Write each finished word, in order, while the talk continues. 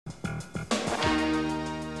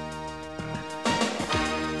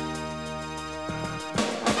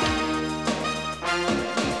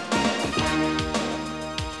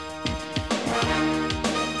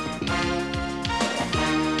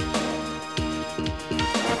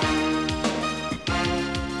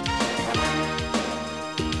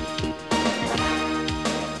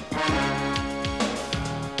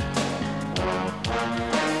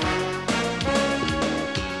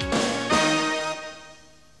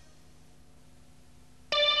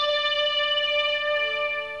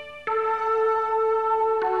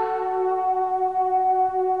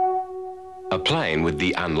A plane with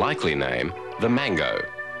the unlikely name, the Mango,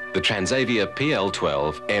 the Transavia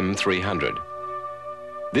PL-12 M300.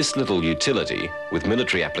 This little utility, with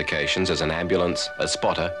military applications as an ambulance, a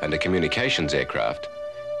spotter and a communications aircraft,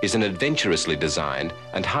 is an adventurously designed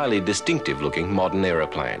and highly distinctive-looking modern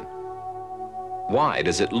aeroplane. Why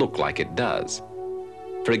does it look like it does?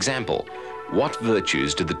 For example, what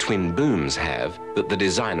virtues do the twin booms have that the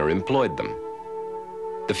designer employed them?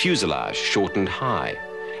 The fuselage shortened high,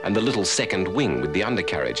 and the little second wing with the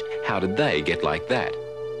undercarriage, how did they get like that?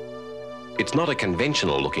 It's not a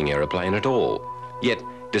conventional-looking aeroplane at all, yet,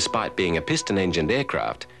 despite being a piston-engined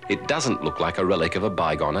aircraft, it doesn't look like a relic of a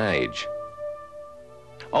bygone age.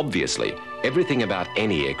 Obviously, everything about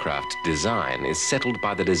any aircraft design is settled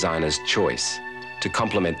by the designer's choice to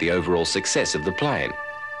complement the overall success of the plane.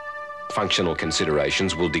 Functional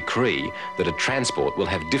considerations will decree that a transport will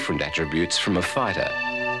have different attributes from a fighter.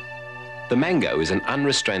 The Mango is an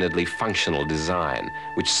unrestrainedly functional design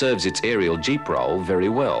which serves its aerial jeep role very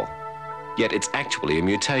well. Yet it's actually a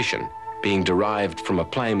mutation, being derived from a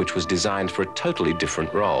plane which was designed for a totally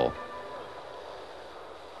different role.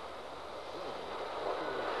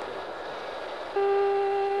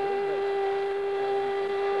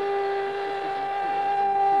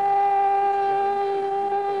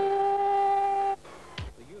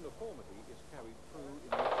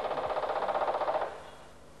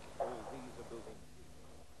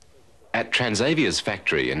 At Transavia's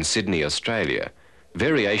factory in Sydney, Australia,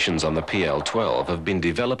 variations on the PL-12 have been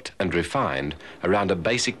developed and refined around a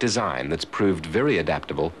basic design that's proved very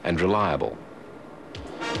adaptable and reliable.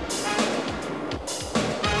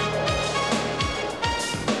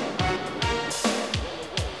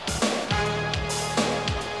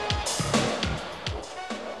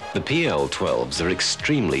 The PL-12s are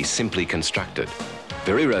extremely simply constructed,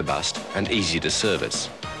 very robust and easy to service.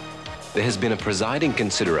 There has been a presiding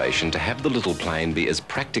consideration to have the little plane be as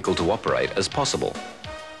practical to operate as possible.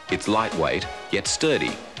 It's lightweight, yet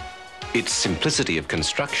sturdy. Its simplicity of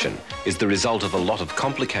construction is the result of a lot of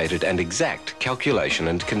complicated and exact calculation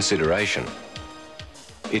and consideration.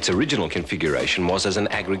 Its original configuration was as an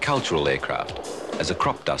agricultural aircraft, as a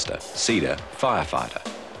crop duster, seeder, firefighter.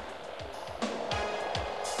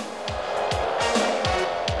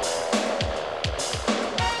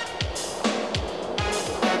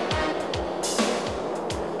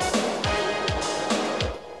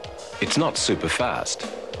 It's not super fast,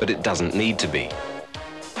 but it doesn't need to be.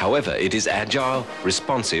 However, it is agile,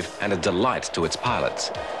 responsive, and a delight to its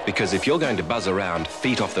pilots, because if you're going to buzz around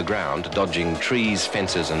feet off the ground, dodging trees,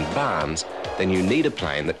 fences, and barns, then you need a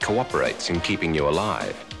plane that cooperates in keeping you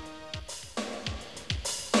alive.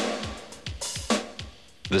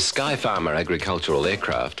 The Sky Farmer agricultural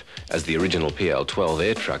aircraft, as the original PL-12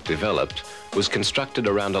 air truck developed, was constructed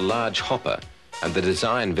around a large hopper, and the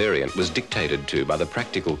design variant was dictated to by the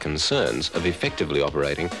practical concerns of effectively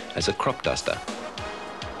operating as a crop duster.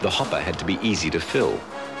 The hopper had to be easy to fill,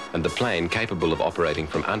 and the plane capable of operating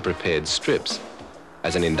from unprepared strips.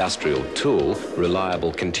 As an industrial tool,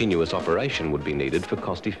 reliable continuous operation would be needed for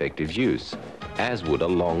cost-effective use, as would a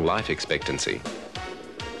long life expectancy.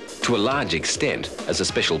 To a large extent, as a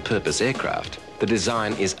special-purpose aircraft, the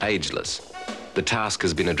design is ageless. The task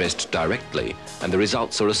has been addressed directly, and the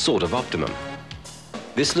results are a sort of optimum.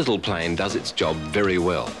 This little plane does its job very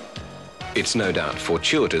well. It's no doubt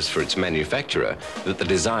fortuitous for its manufacturer that the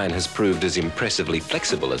design has proved as impressively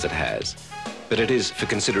flexible as it has, but it is, for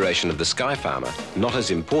consideration of the Sky Farmer, not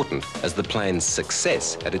as important as the plane's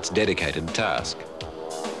success at its dedicated task.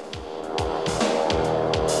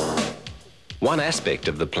 One aspect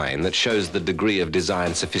of the plane that shows the degree of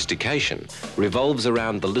design sophistication revolves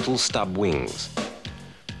around the little stub wings.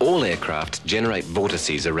 All aircraft generate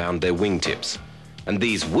vortices around their wingtips, and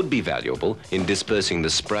these would be valuable in dispersing the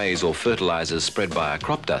sprays or fertilizers spread by a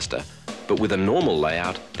crop duster, but with a normal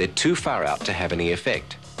layout, they're too far out to have any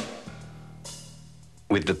effect.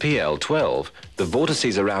 With the PL-12, the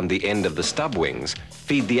vortices around the end of the stub wings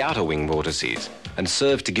feed the outer wing vortices and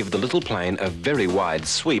serve to give the little plane a very wide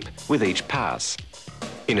sweep with each pass.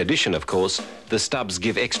 In addition, of course, the stubs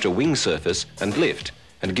give extra wing surface and lift,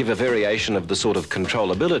 and give a variation of the sort of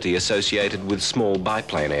controllability associated with small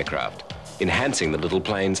biplane aircraft, enhancing the little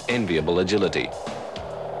plane's enviable agility.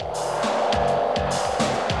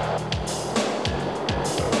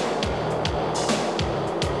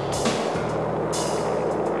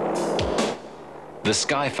 The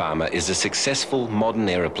Sky Farmer is a successful modern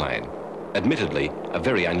aeroplane, admittedly a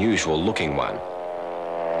very unusual looking one.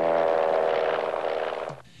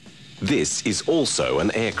 This is also an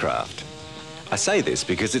aircraft. I say this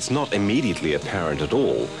because it's not immediately apparent at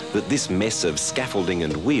all that this mess of scaffolding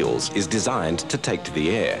and wheels is designed to take to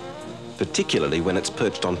the air. particularly when it's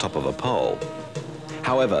perched on top of a pole.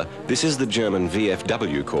 However, this is the German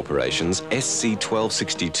VFW Corporation's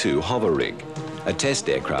SC-1262 hover rig, a test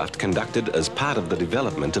aircraft conducted as part of the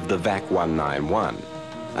development of the VAC 191,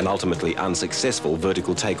 an ultimately unsuccessful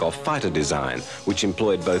vertical takeoff fighter design which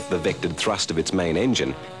employed both the vectored thrust of its main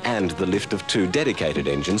engine and the lift of two dedicated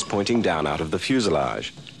engines pointing down out of the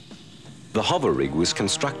fuselage. The hover rig was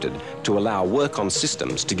constructed to allow work on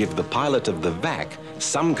systems to give the pilot of the VAC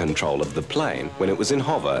some control of the plane when it was in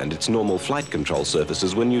hover and its normal flight control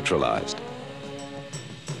surfaces were neutralized.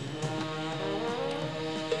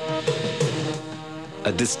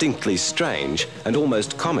 A distinctly strange and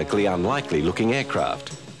almost comically unlikely looking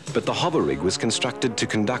aircraft. But the hover rig was constructed to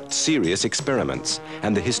conduct serious experiments,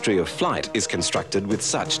 and the history of flight is constructed with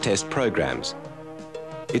such test programs.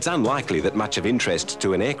 It's unlikely that much of interest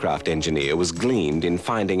to an aircraft engineer was gleaned in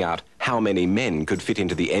finding out how many men could fit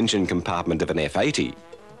into the engine compartment of an F-80.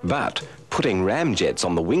 But putting ramjets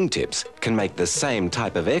on the wingtips can make the same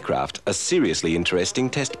type of aircraft a seriously interesting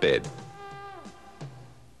test bed.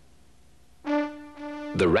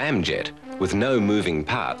 The ramjet, with no moving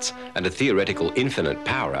parts and a theoretical infinite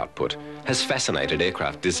power output, has fascinated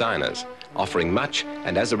aircraft designers, offering much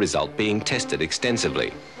and as a result being tested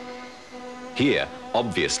extensively. Here,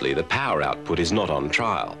 obviously, the power output is not on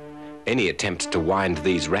trial. Any attempt to wind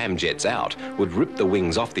these ramjets out would rip the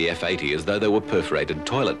wings off the F-80 as though they were perforated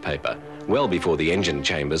toilet paper, well before the engine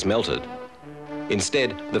chambers melted.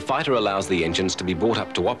 Instead, the fighter allows the engines to be brought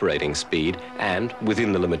up to operating speed and,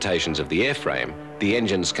 within the limitations of the airframe, the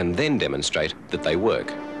engines can then demonstrate that they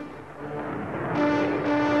work.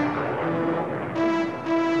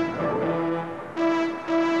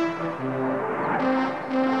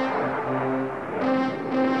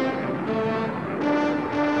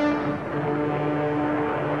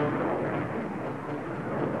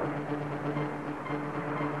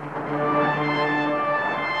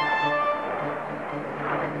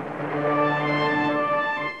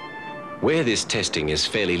 Where this testing is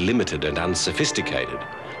fairly limited and unsophisticated,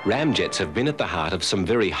 ramjets have been at the heart of some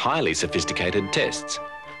very highly sophisticated tests.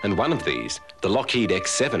 And one of these, the Lockheed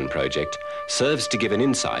X7 project, serves to give an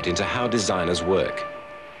insight into how designers work.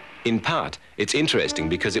 In part, it's interesting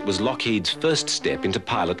because it was Lockheed's first step into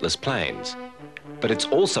pilotless planes. But it's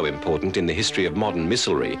also important in the history of modern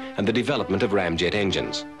missilery and the development of ramjet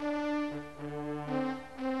engines.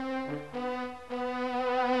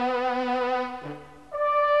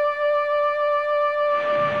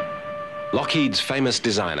 Lockheed's famous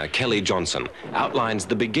designer, Kelly Johnson, outlines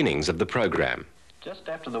the beginnings of the program. Just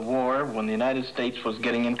after the war, when the United States was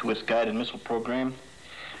getting into its guided missile program,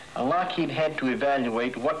 Lockheed had to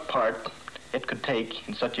evaluate what part it could take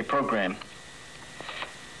in such a program.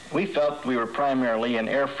 We felt we were primarily an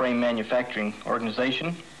airframe manufacturing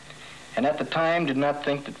organization, and at the time did not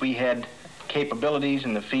think that we had capabilities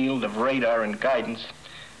in the field of radar and guidance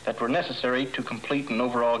that were necessary to complete an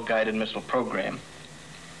overall guided missile program.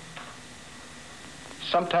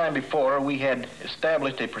 Sometime before, we had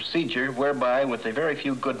established a procedure whereby, with a very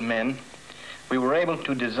few good men, we were able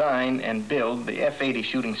to design and build the F-80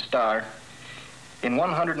 Shooting Star in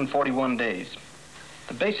 141 days.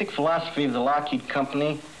 The basic philosophy of the Lockheed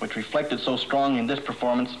Company, which reflected so strongly in this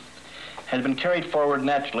performance, has been carried forward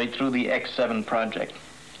naturally through the X7 project.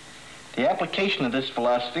 The application of this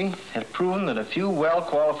philosophy has proven that a few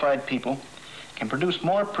well-qualified people can produce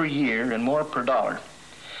more per year and more per dollar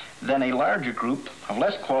than a larger group of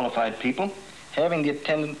less qualified people having the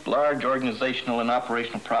attendant large organizational and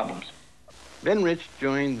operational problems. Ben Rich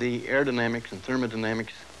joined the aerodynamics and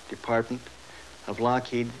thermodynamics department of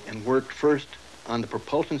Lockheed and worked first on the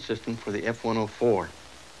propulsion system for the F-104.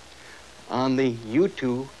 On the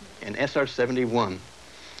U-2 and SR-71,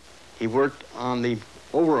 he worked on the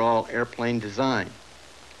overall airplane design.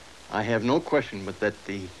 I have no question but that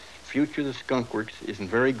the future of the Skunk Works is in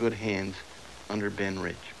very good hands under Ben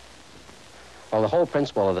Rich. Well, the whole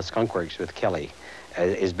principle of the Skunk Works with Kelly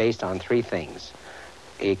is based on three things.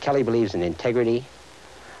 Kelly believes in integrity,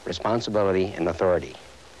 responsibility, and authority.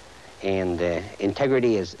 And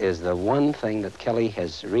integrity is the one thing that Kelly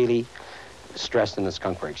has really stressed in the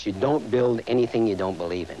Skunk Works. You don't build anything you don't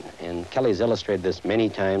believe in. And Kelly's illustrated this many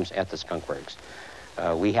times at the Skunk Works.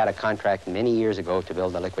 We had a contract many years ago to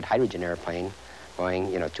build a liquid hydrogen airplane going,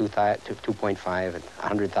 2.5 at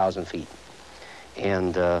 100,000 feet.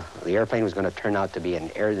 And the airplane was going to turn out to be an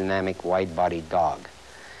aerodynamic, wide-bodied dog.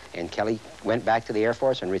 And Kelly went back to the Air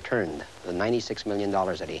Force and returned the $96 million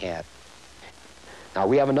that he had. Now,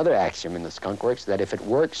 we have another axiom in the Skunk Works that if it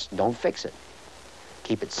works, don't fix it.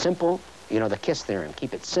 Keep it simple, the KISS theorem.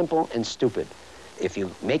 Keep it simple and stupid. If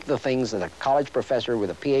you make the things that a college professor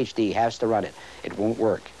with a PhD has to run it, it won't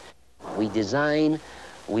work. We design,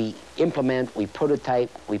 we implement, we prototype,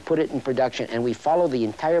 we put it in production, and we follow the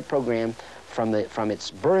entire program from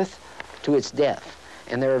its birth to its death.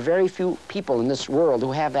 And there are very few people in this world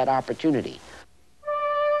who have that opportunity.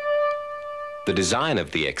 The design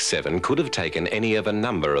of the X7 could have taken any of a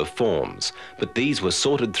number of forms, but these were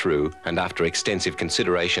sorted through, and after extensive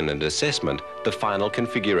consideration and assessment, the final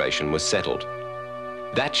configuration was settled.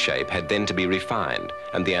 That shape had then to be refined,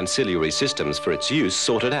 and the ancillary systems for its use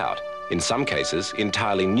sorted out. In some cases,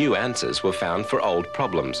 entirely new answers were found for old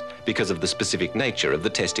problems because of the specific nature of the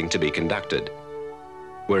testing to be conducted.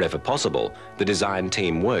 Wherever possible, the design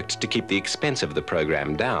team worked to keep the expense of the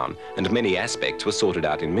program down, and many aspects were sorted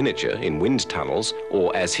out in miniature, in wind tunnels,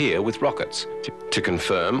 or as here with rockets, to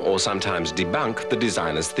confirm or sometimes debunk the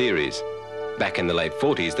designer's theories. Back in the late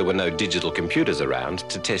 40s, there were no digital computers around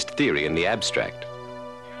to test theory in the abstract.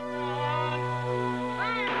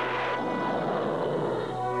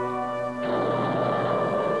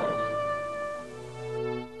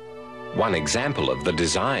 One example of the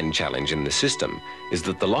design challenge in the system is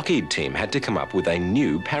that the Lockheed team had to come up with a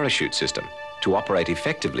new parachute system to operate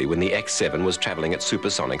effectively when the X7 was traveling at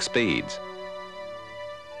supersonic speeds.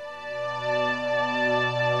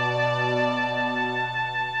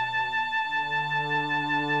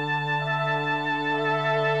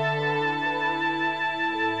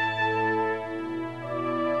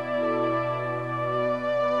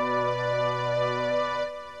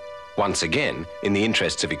 Once again, in the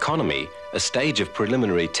interests of economy, a stage of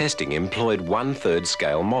preliminary testing employed 1/3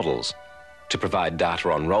 scale models to provide data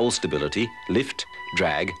on roll stability, lift,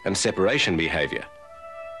 drag, and separation behavior.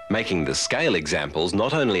 Making the scale examples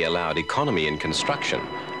not only allowed economy in construction,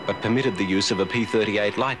 but permitted the use of a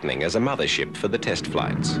P-38 Lightning as a mothership for the test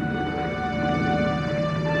flights.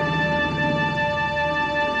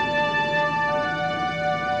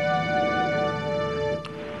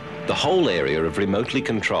 The whole area of remotely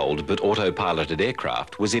controlled but autopiloted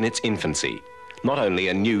aircraft was in its infancy, not only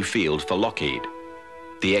a new field for Lockheed.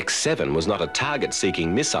 The X7 was not a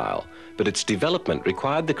target-seeking missile, but its development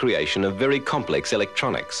required the creation of very complex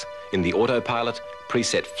electronics in the autopilot,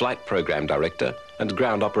 preset flight program director, and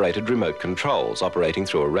ground-operated remote controls operating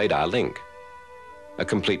through a radar link. A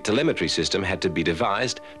complete telemetry system had to be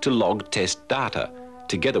devised to log test data,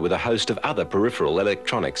 together with a host of other peripheral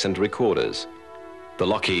electronics and recorders. The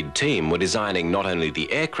Lockheed team were designing not only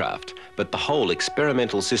the aircraft, but the whole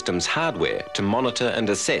experimental system's hardware to monitor and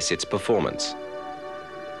assess its performance.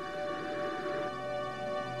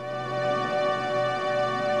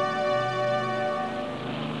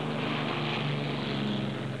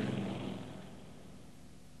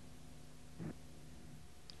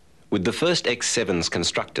 With the first X7s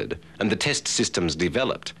constructed and the test systems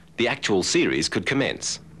developed, the actual series could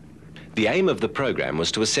commence. The aim of the program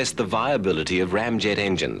was to assess the viability of ramjet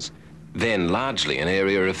engines, then largely an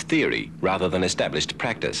area of theory rather than established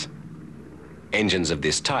practice. Engines of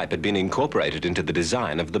this type had been incorporated into the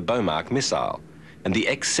design of the Bomark missile, and the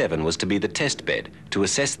X7 was to be the test bed to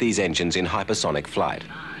assess these engines in hypersonic flight.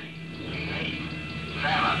 9, 8,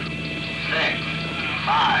 7, 6,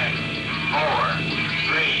 5, 4,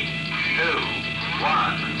 3, 2,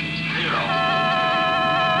 1, 0.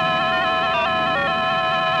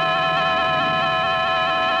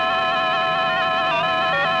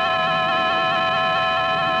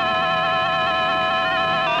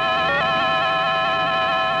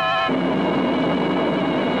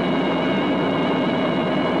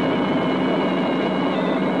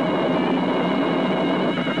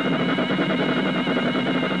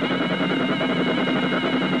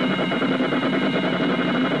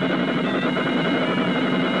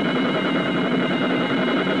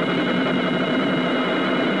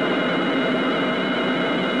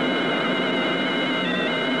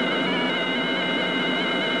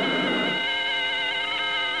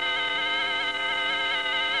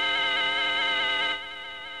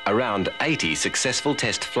 Around 80 successful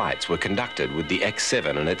test flights were conducted with the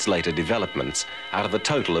X7 and its later developments out of a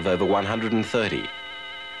total of over 130,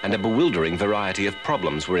 and a bewildering variety of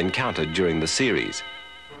problems were encountered during the series.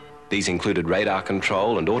 These included radar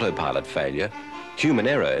control and autopilot failure, human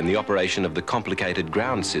error in the operation of the complicated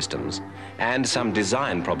ground systems, and some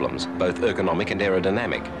design problems, both ergonomic and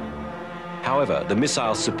aerodynamic. However, the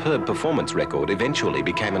missile's superb performance record eventually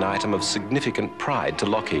became an item of significant pride to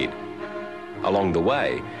Lockheed. Along the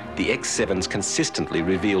way, the X7s consistently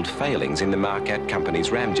revealed failings in the Marquardt company's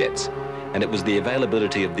ramjets, and it was the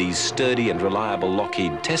availability of these sturdy and reliable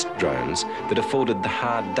Lockheed test drones that afforded the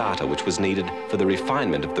hard data which was needed for the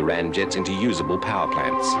refinement of the ramjets into usable power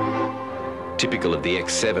plants. Typical of the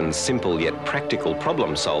X-7's simple yet practical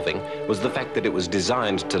problem solving was the fact that it was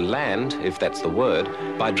designed to land, if that's the word,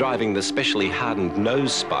 by driving the specially hardened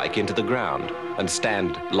nose spike into the ground and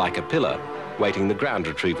stand like a pillar, waiting the ground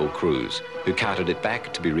retrieval crews, who carted it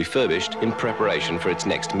back to be refurbished in preparation for its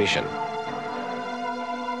next mission.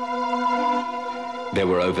 There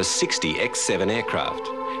were over 60 X-7 aircraft,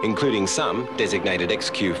 including some designated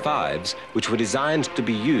XQ-5s, which were designed to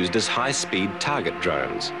be used as high-speed target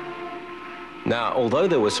drones. Now, although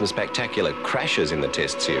there were some spectacular crashes in the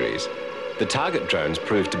test series, the target drones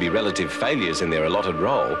proved to be relative failures in their allotted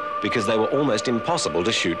role because they were almost impossible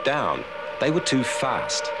to shoot down. They were too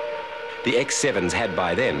fast. The X-7s had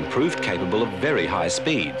by then proved capable of very high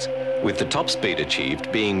speeds, with the top speed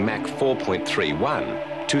achieved being Mach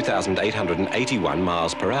 4.31, 2,881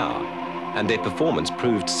 miles per hour, and their performance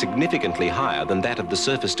proved significantly higher than that of the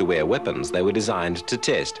surface-to-air weapons they were designed to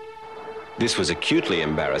test. This was acutely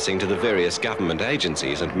embarrassing to the various government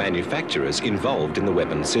agencies and manufacturers involved in the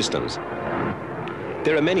weapons systems.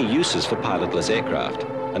 There are many uses for pilotless aircraft,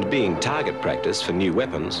 and being target practice for new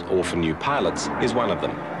weapons or for new pilots is one of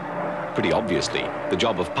them. Pretty obviously, the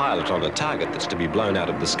job of pilot on a target that's to be blown out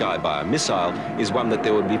of the sky by a missile is one that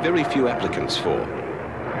there would be very few applicants for.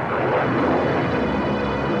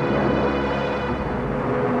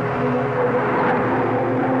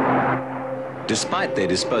 Despite their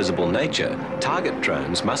disposable nature, target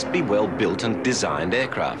drones must be well-built and designed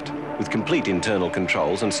aircraft, with complete internal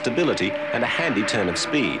controls and stability and a handy turn of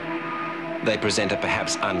speed. They present a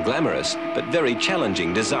perhaps unglamorous but very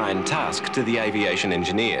challenging design task to the aviation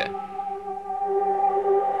engineer.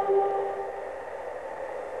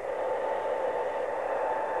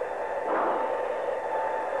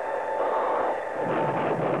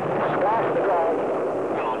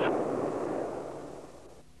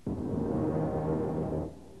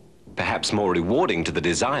 Perhaps more rewarding to the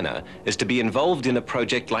designer is to be involved in a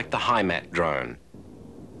project like the HIMAT drone.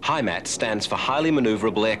 HIMAT stands for Highly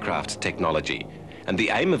Maneuverable Aircraft Technology, and the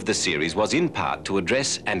aim of the series was in part to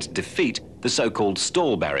address and defeat the so-called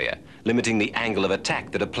stall barrier, limiting the angle of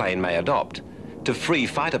attack that a plane may adopt, to free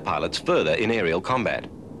fighter pilots further in aerial combat.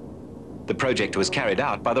 The project was carried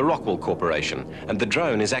out by the Rockwell Corporation, and the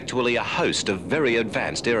drone is actually a host of very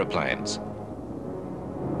advanced aeroplanes.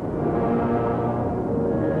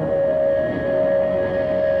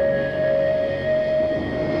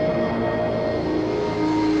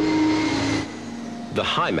 The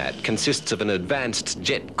HIMAT consists of an advanced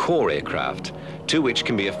jet core aircraft, to which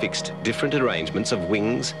can be affixed different arrangements of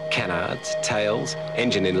wings, canards, tails,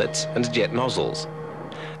 engine inlets and jet nozzles.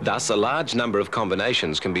 Thus, a large number of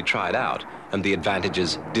combinations can be tried out, and the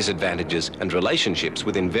advantages, disadvantages and relationships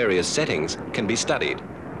within various settings can be studied.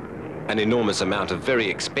 An enormous amount of very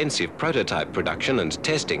expensive prototype production and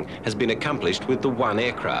testing has been accomplished with the one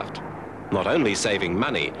aircraft, not only saving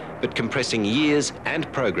money, but compressing years and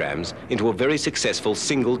programs into a very successful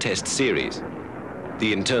single test series.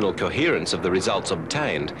 The internal coherence of the results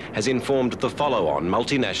obtained has informed the follow-on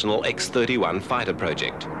multinational X-31 fighter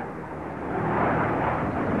project.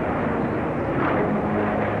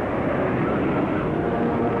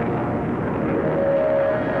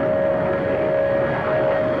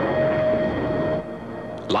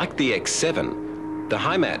 Like the X-7, the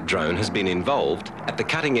HIMAT drone has been involved at the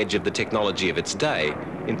cutting edge of the technology of its day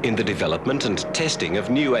in the development and testing of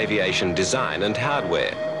new aviation design and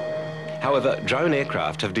hardware. However, drone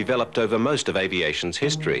aircraft have developed over most of aviation's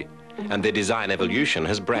history, and their design evolution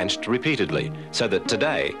has branched repeatedly, so that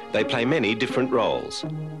today they play many different roles.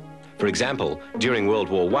 For example, during World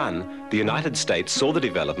War I, the United States saw the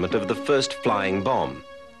development of the first flying bomb.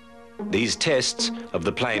 These tests of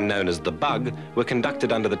the plane known as the Bug were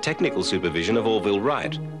conducted under the technical supervision of Orville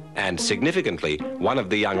Wright, and significantly, one of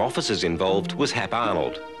the young officers involved was Hap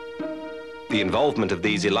Arnold. The involvement of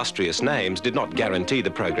these illustrious names did not guarantee the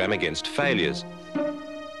program against failures.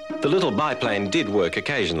 The little biplane did work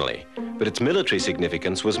occasionally, but its military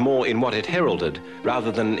significance was more in what it heralded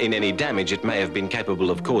rather than in any damage it may have been capable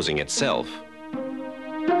of causing itself.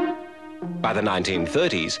 By the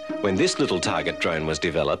 1930s, when this little target drone was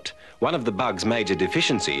developed, one of the Bug's major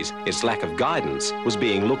deficiencies, its lack of guidance, was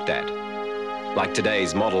being looked at. Like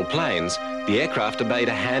today's model planes, the aircraft obeyed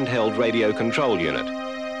a handheld radio control unit.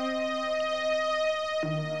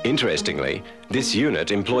 Interestingly, this unit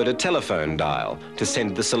employed a telephone dial to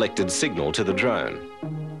send the selected signal to the drone.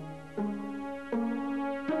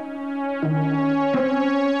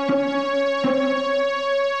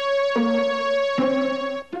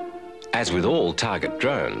 As with all target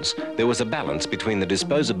drones, there was a balance between the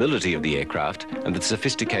disposability of the aircraft and the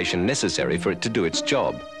sophistication necessary for it to do its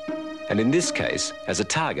job. And in this case, as a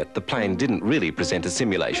target, the plane didn't really present a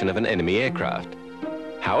simulation of an enemy aircraft.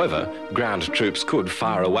 However, ground troops could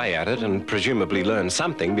fire away at it and presumably learn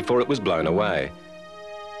something before it was blown away.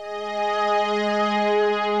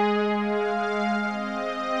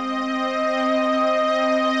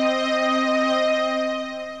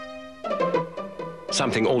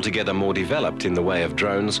 Something altogether more developed in the way of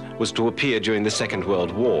drones was to appear during the Second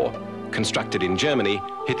World War. Constructed in Germany,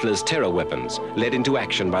 Hitler's terror weapons led into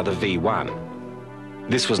action by the V-1.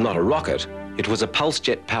 This was not a rocket, it was a pulse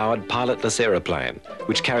jet-powered pilotless aeroplane,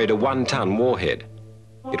 which carried a 1-ton warhead.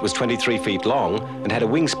 It was 23 feet long and had a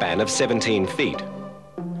wingspan of 17 feet.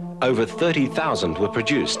 Over 30,000 were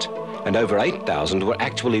produced, and over 8,000 were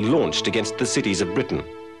actually launched against the cities of Britain.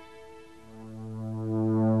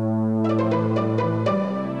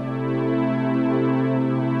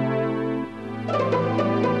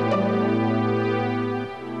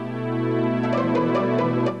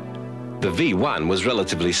 The V-1 was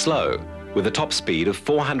relatively slow, with a top speed of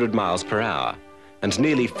 400 miles per hour, and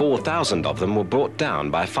nearly 4,000 of them were brought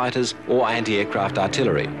down by fighters or anti-aircraft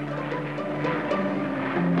artillery.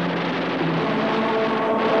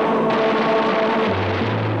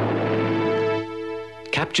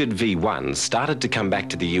 Captured V-1s started to come back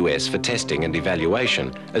to the US for testing and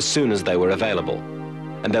evaluation as soon as they were available,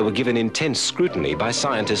 and they were given intense scrutiny by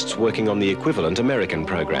scientists working on the equivalent American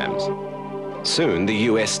programs. Soon, the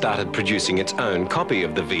US started producing its own copy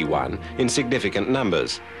of the V-1 in significant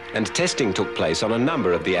numbers, and testing took place on a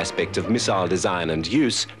number of the aspects of missile design and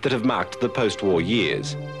use that have marked the post-war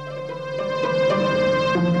years.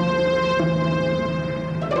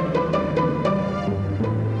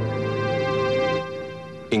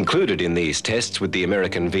 Included in these tests with the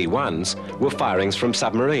American V-1s were firings from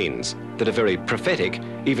submarines that are very prophetic,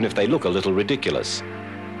 even if they look a little ridiculous.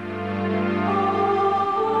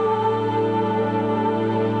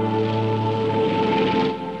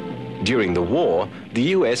 During the war, the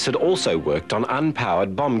US had also worked on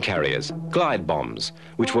unpowered bomb carriers, glide bombs,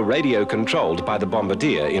 which were radio-controlled by the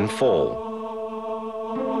bombardier in fall.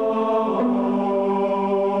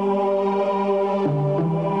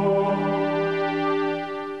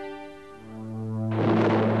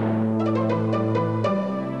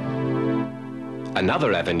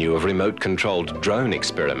 Another avenue of remote-controlled drone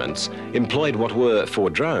experiments employed what were, for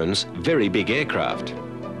drones, very big aircraft.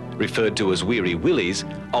 Referred to as Weary Willies,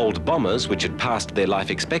 old bombers which had passed their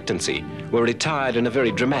life expectancy were retired in a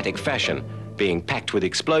very dramatic fashion, being packed with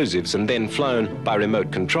explosives and then flown by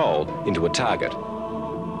remote control into a target.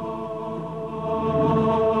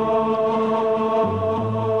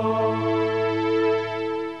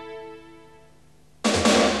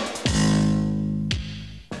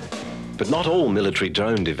 But not all military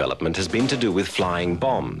drone development has been to do with flying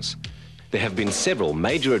bombs. There have been several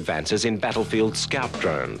major advances in battlefield scout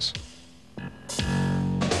drones.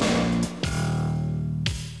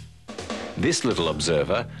 This little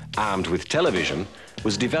observer, armed with television,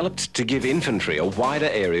 was developed to give infantry a wider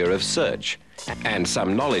area of search and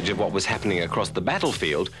some knowledge of what was happening across the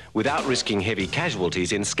battlefield without risking heavy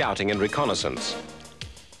casualties in scouting and reconnaissance.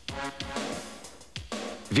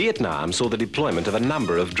 Vietnam saw the deployment of a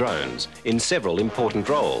number of drones in several important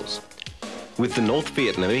roles. With the North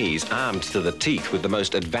Vietnamese armed to the teeth with the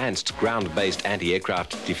most advanced ground-based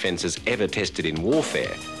anti-aircraft defences ever tested in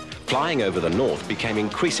warfare, flying over the north became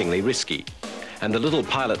increasingly risky, and the little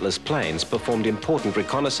pilotless planes performed important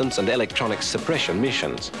reconnaissance and electronics suppression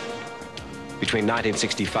missions. Between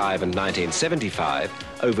 1965 and 1975,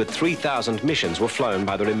 over 3,000 missions were flown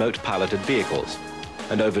by the remote piloted vehicles,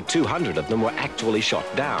 and over 200 of them were actually shot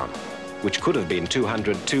down, which could have been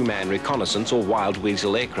 200 two-man reconnaissance or wild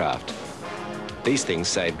weasel aircraft. These things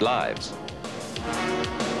saved lives.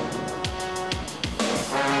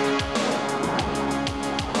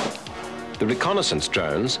 The reconnaissance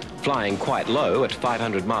drones, flying quite low at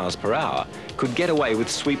 500 miles per hour, could get away with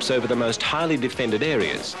sweeps over the most highly defended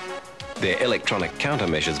areas. Their electronic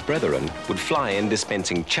countermeasures brethren would fly in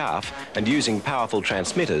dispensing chaff and using powerful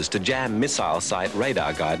transmitters to jam missile site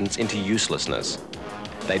radar guidance into uselessness.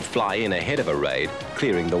 They'd fly in ahead of a raid,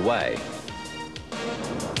 clearing the way.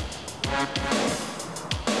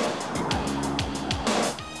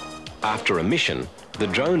 After a mission, the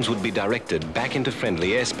drones would be directed back into friendly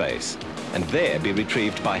airspace and there be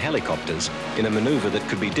retrieved by helicopters in a maneuver that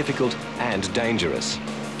could be difficult and dangerous.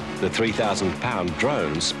 The 3,000-pound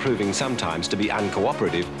drones proving sometimes to be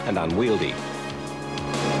uncooperative and unwieldy.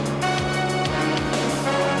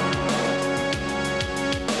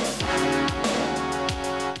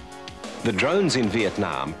 The drones in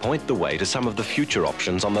Vietnam point the way to some of the future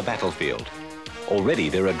options on the battlefield. Already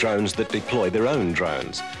there are drones that deploy their own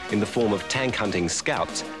drones in the form of tank hunting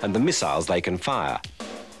scouts and the missiles they can fire.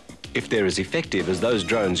 If they're as effective as those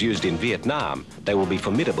drones used in Vietnam, they will be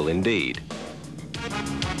formidable indeed.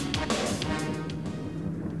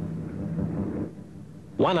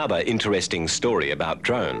 One other interesting story about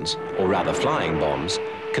drones, or rather flying bombs,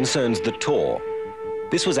 concerns the Tor.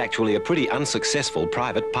 This was actually a pretty unsuccessful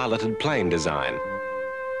private piloted plane design.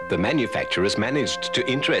 The manufacturers managed to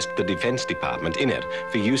interest the Defense Department in it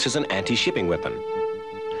for use as an anti-shipping weapon.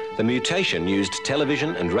 The mutation used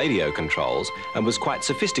television and radio controls and was quite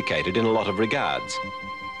sophisticated in a lot of regards.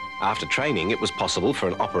 After training, it was possible for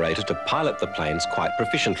an operator to pilot the planes quite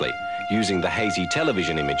proficiently, using the hazy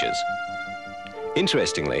television images.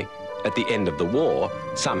 Interestingly, at the end of the war,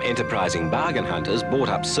 some enterprising bargain hunters bought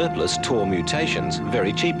up surplus Tor mutations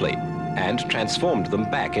very cheaply and transformed them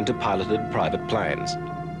back into piloted private planes.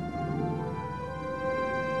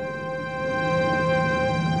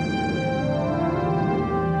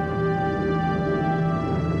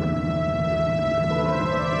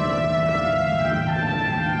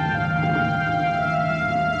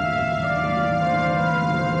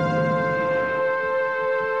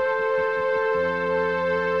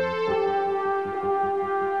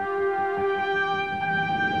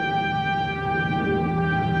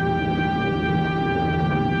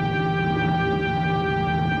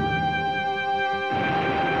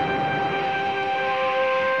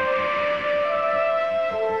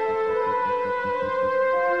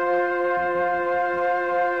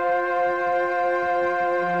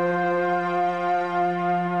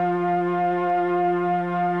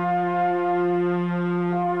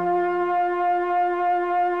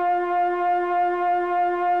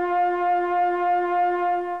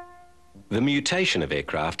 The mutation of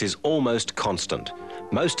aircraft is almost constant.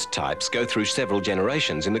 Most types go through several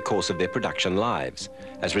generations in the course of their production lives,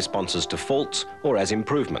 as responses to faults or as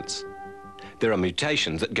improvements. There are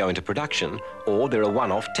mutations that go into production, or there are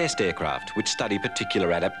one-off test aircraft which study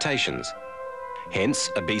particular adaptations. Hence,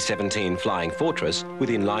 a B-17 Flying Fortress with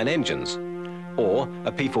inline engines, or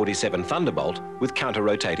a P-47 Thunderbolt with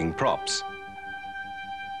counter-rotating props.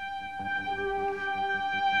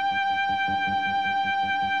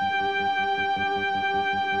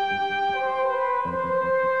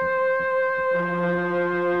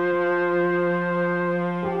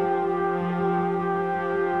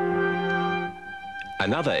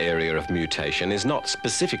 Another area of mutation is not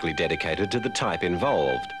specifically dedicated to the type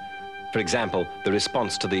involved. For example, the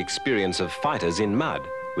response to the experience of fighters in mud,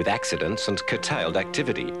 with accidents and curtailed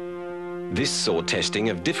activity. This saw testing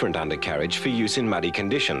of different undercarriage for use in muddy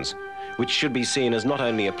conditions, which should be seen as not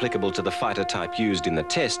only applicable to the fighter type used in the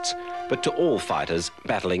tests, but to all fighters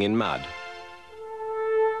battling in mud.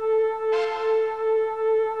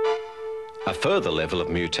 A further level of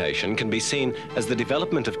mutation can be seen as the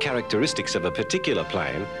development of characteristics of a particular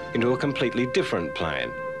plane into a completely different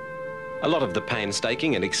plane. A lot of the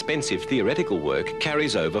painstaking and expensive theoretical work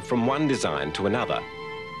carries over from one design to another.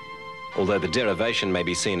 Although the derivation may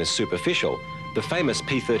be seen as superficial, the famous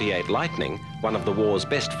P-38 Lightning, one of the war's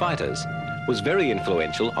best fighters, was very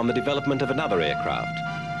influential on the development of another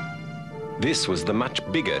aircraft. This was the much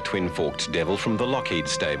bigger twin-forked Devil from the Lockheed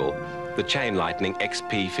stable, the Chain Lightning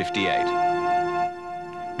XP-58.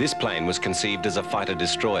 This plane was conceived as a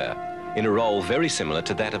fighter-destroyer, in a role very similar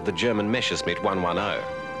to that of the German Messerschmitt 110.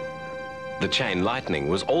 The Chain Lightning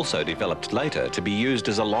was also developed later to be used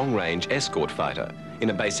as a long-range escort fighter, in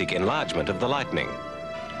a basic enlargement of the Lightning.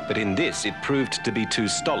 But in this, it proved to be too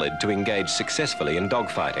stolid to engage successfully in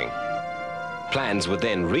dogfighting. Plans were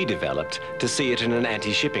then redeveloped to see it in an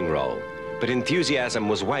anti-shipping role, but enthusiasm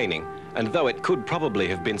was waning, and though it could probably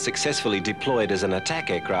have been successfully deployed as an attack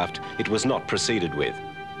aircraft, it was not proceeded with.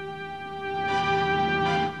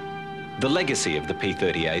 The legacy of the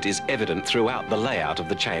P-38 is evident throughout the layout of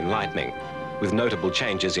the Chain Lightning, with notable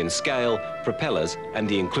changes in scale, propellers, and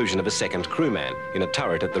the inclusion of a second crewman in a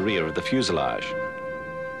turret at the rear of the fuselage.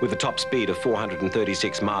 With a top speed of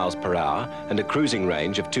 436 miles per hour and a cruising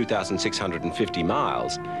range of 2,650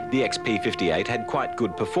 miles, the XP-58 had quite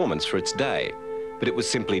good performance for its day, but it was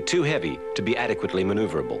simply too heavy to be adequately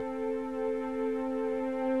maneuverable.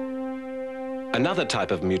 Another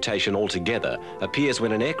type of mutation altogether appears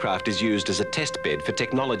when an aircraft is used as a test bed for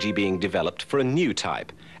technology being developed for a new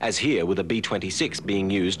type, as here with a B-26 being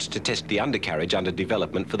used to test the undercarriage under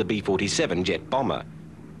development for the B-47 jet bomber.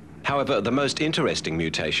 However, the most interesting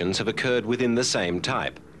mutations have occurred within the same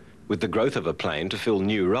type, with the growth of a plane to fill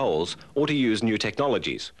new roles or to use new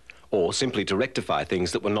technologies, or simply to rectify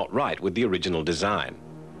things that were not right with the original design.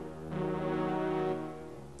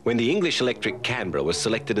 When the English electric Canberra was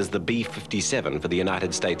selected as the B-57 for the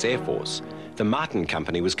United States Air Force, the Martin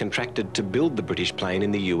Company was contracted to build the British plane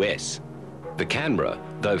in the US. The Canberra,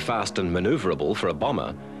 though fast and manoeuvrable for a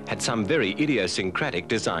bomber, had some very idiosyncratic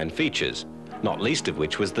design features, not least of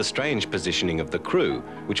which was the strange positioning of the crew,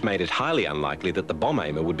 which made it highly unlikely that the bomb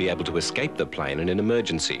aimer would be able to escape the plane in an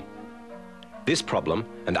emergency. This problem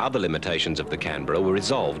and other limitations of the Canberra were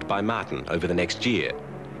resolved by Martin over the next year,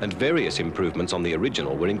 and various improvements on the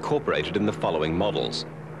original were incorporated in the following models.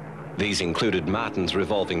 These included Martin's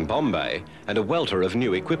revolving bomb bay and a welter of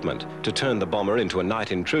new equipment to turn the bomber into a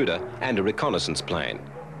night intruder and a reconnaissance plane.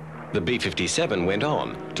 The B-57 went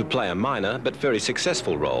on to play a minor but very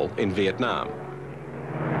successful role in Vietnam.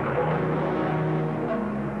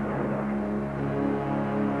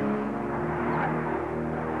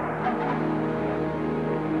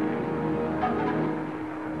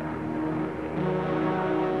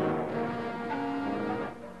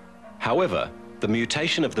 However, the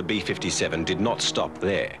mutation of the B-57 did not stop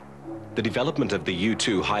there. The development of the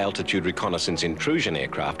U-2 high-altitude reconnaissance intrusion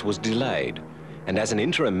aircraft was delayed, and as an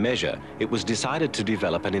interim measure, it was decided to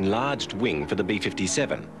develop an enlarged wing for the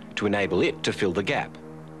B-57 to enable it to fill the gap.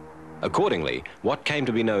 Accordingly, what came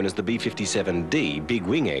to be known as the B-57D big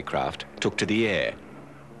wing aircraft took to the air.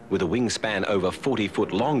 With a wingspan over 40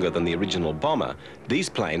 foot longer than the original bomber, these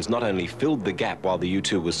planes not only filled the gap while the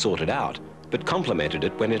U-2 was sorted out, but complemented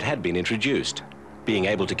it when it had been introduced, being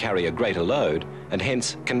able to carry a greater load and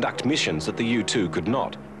hence conduct missions that the U-2 could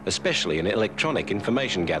not, especially in electronic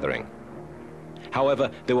information gathering.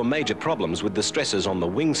 However, there were major problems with the stresses on the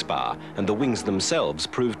wing spar, and the wings themselves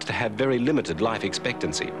proved to have very limited life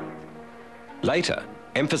expectancy. Later,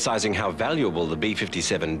 emphasizing how valuable the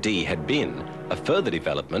B-57D had been, a further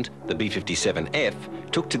development, the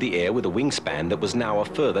B-57F, took to the air with a wingspan that was now a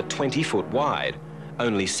further 20 foot wide,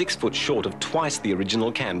 only 6 foot short of twice the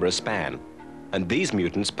original Canberra span, and these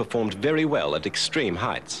mutants performed very well at extreme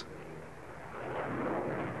heights.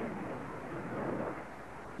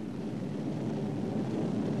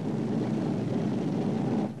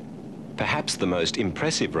 Perhaps the most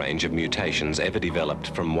impressive range of mutations ever developed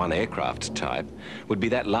from one aircraft type would be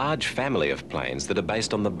that large family of planes that are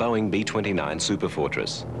based on the Boeing B-29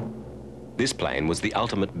 Superfortress. This plane was the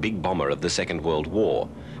ultimate big bomber of the Second World War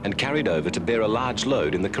and carried over to bear a large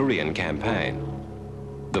load in the Korean campaign.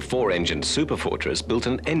 The four-engined Superfortress built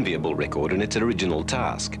an enviable record in its original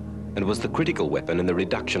task and was the critical weapon in the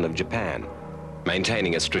reduction of Japan,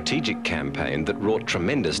 maintaining a strategic campaign that wrought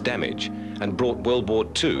tremendous damage and brought World War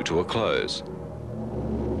II to a close.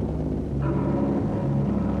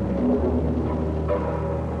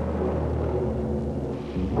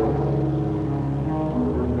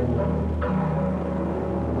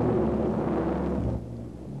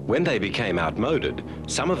 When they became outmoded,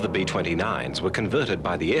 some of the B-29s were converted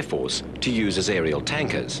by the Air Force to use as aerial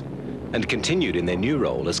tankers and continued in their new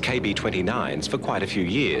role as KB-29s for quite a few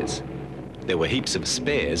years. There were heaps of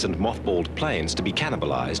spares and mothballed planes to be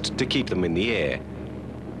cannibalized to keep them in the air.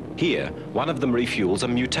 Here, one of them refuels a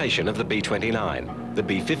mutation of the B-29, the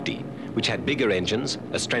B-50, which had bigger engines,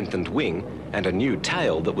 a strengthened wing, and a new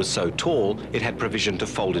tail that was so tall it had provision to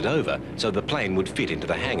fold it over so the plane would fit into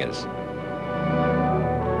the hangars.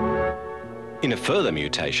 In a further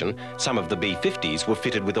mutation, some of the B-50s were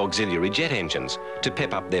fitted with auxiliary jet engines to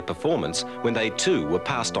pep up their performance when they too were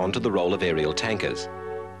passed on to the role of aerial tankers.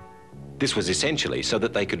 This was essentially so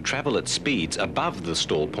that they could travel at speeds above the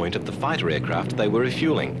stall point of the fighter aircraft they were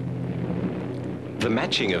refueling. The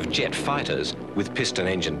matching of jet fighters with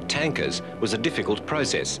piston-engined tankers was a difficult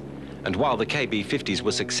process, and while the KB-50s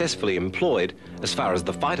were successfully employed, as far as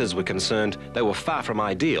the fighters were concerned, they were far from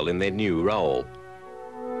ideal in their new role.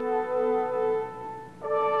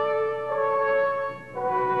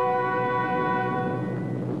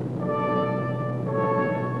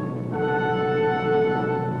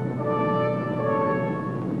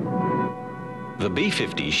 The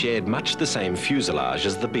B-50 shared much the same fuselage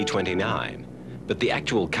as the B-29, but the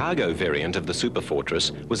actual cargo variant of the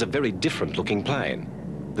Superfortress was a very different looking plane.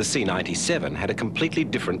 The C-97 had a completely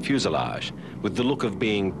different fuselage, with the look of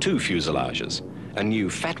being two fuselages, a new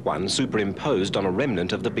fat one superimposed on a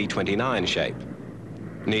remnant of the B-29 shape.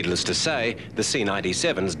 Needless to say, the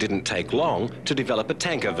C-97s didn't take long to develop a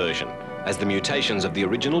tanker version, as the mutations of the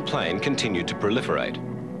original plane continued to proliferate.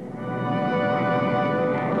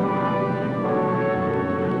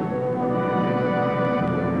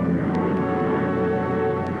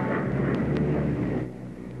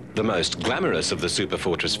 The most glamorous of the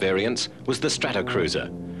Superfortress variants was the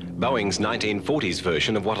Stratocruiser, Boeing's 1940s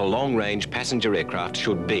version of what a long-range passenger aircraft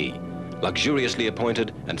should be, luxuriously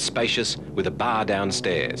appointed and spacious with a bar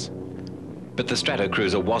downstairs. But the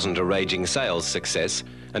Stratocruiser wasn't a raging sales success,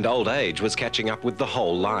 and old age was catching up with the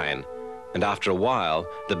whole line. And after a while,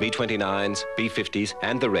 the B-29s, B-50s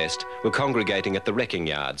and the rest were congregating at the wrecking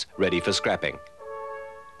yards, ready for scrapping.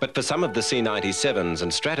 But for some of the C-97s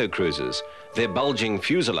and Stratocruisers, their bulging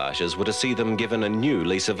fuselages were to see them given a new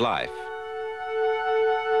lease of life.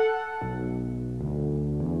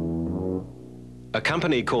 A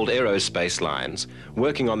company called Aerospace Lines,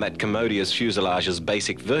 working on that commodious fuselage's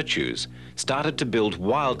basic virtues, started to build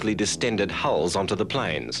wildly distended hulls onto the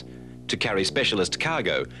planes to carry specialist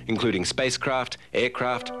cargo, including spacecraft,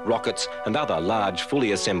 aircraft, rockets, and other large,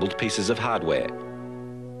 fully assembled pieces of hardware.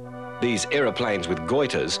 These aeroplanes with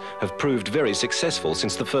goiters have proved very successful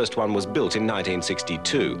since the first one was built in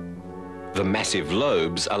 1962. The massive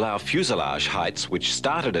lobes allow fuselage heights which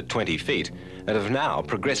started at 20 feet and have now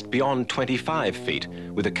progressed beyond 25 feet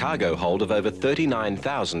with a cargo hold of over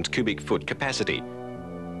 39,000 cubic foot capacity.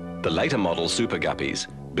 The later model Super Guppies,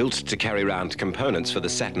 built to carry round components for the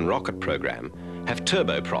Saturn rocket program, have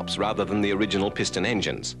turboprops rather than the original piston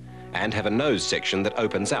engines and have a nose section that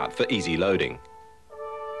opens out for easy loading.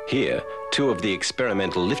 Here, two of the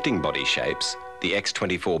experimental lifting body shapes, the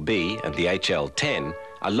X-24B and the HL-10,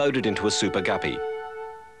 are loaded into a Super Guppy.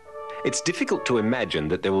 It's difficult to imagine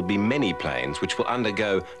that there will be many planes which will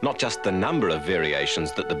undergo not just the number of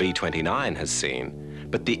variations that the B-29 has seen,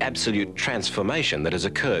 but the absolute transformation that has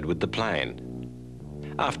occurred with the plane.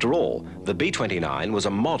 After all, the B-29 was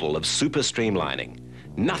a model of super streamlining.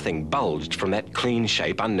 Nothing bulged from that clean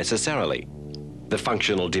shape unnecessarily. The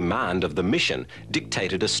functional demand of the mission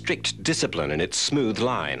dictated a strict discipline in its smooth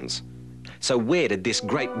lines. So where did this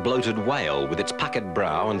great bloated whale with its puckered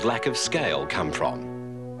brow and lack of scale come from?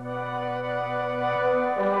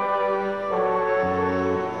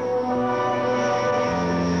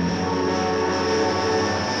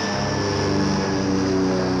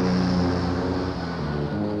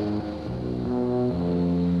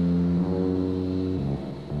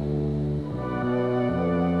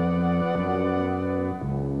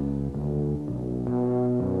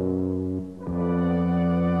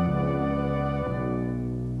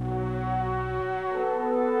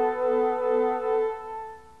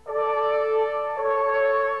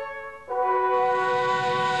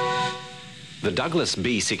 The Douglas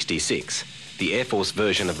B-66, the Air Force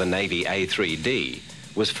version of the Navy A-3D,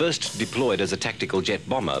 was first deployed as a tactical jet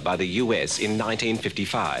bomber by the US in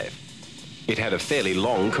 1955. It had a fairly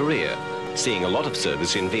long career, seeing a lot of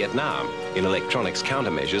service in Vietnam in electronics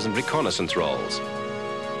countermeasures and reconnaissance roles.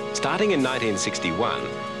 Starting in 1961,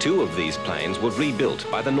 two of these planes were rebuilt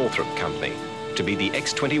by the Northrop Company to be the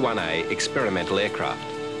X-21A experimental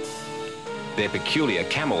aircraft. Their peculiar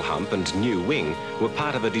camel hump and new wing were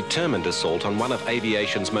part of a determined assault on one of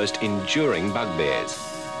aviation's most enduring bugbears,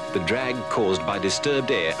 the drag caused by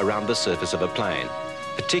disturbed air around the surface of a plane,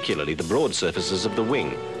 particularly the broad surfaces of the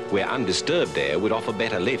wing, where undisturbed air would offer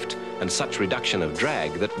better lift and such reduction of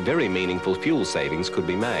drag that very meaningful fuel savings could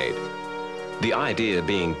be made. The idea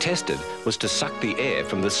being tested was to suck the air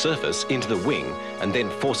from the surface into the wing and then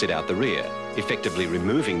force it out the rear, effectively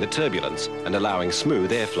removing the turbulence and allowing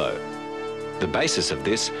smooth airflow. The basis of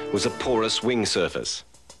this was a porous wing surface.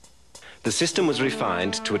 The system was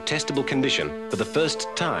refined to a testable condition for the first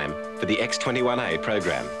time for the X-21A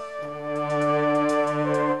program.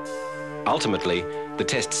 Ultimately, the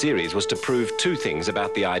test series was to prove two things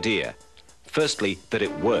about the idea. Firstly, that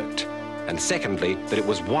it worked, and secondly, that it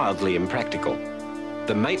was wildly impractical.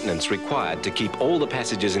 The maintenance required to keep all the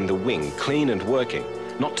passages in the wing clean and working,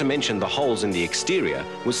 not to mention the holes in the exterior,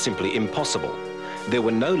 was simply impossible. There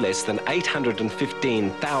were no less than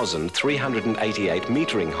 815,388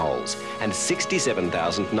 metering holes and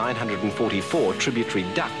 67,944 tributary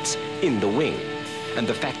ducts in the wing. And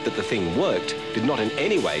the fact that the thing worked did not in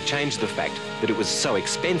any way change the fact that it was so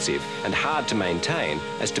expensive and hard to maintain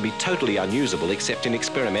as to be totally unusable except in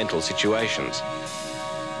experimental situations.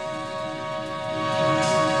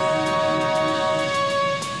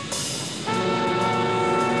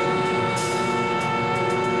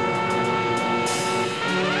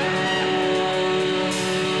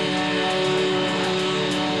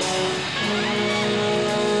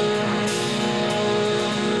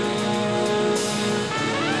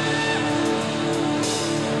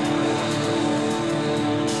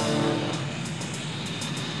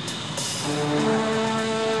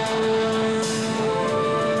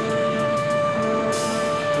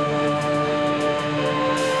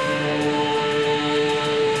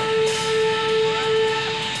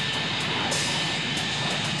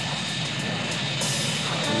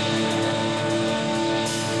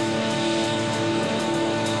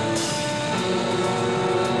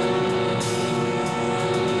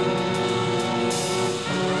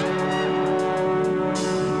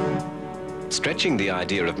 Stretching the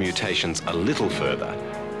idea of mutations a little further,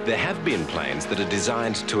 there have been planes that are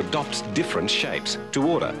designed to adopt different shapes to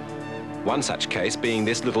order. One such case being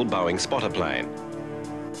this little Boeing spotter plane.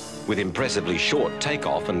 With impressively short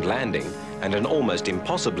takeoff and landing and an almost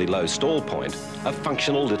impossibly low stall point, a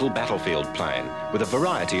functional little battlefield plane with a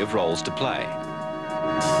variety of roles to play.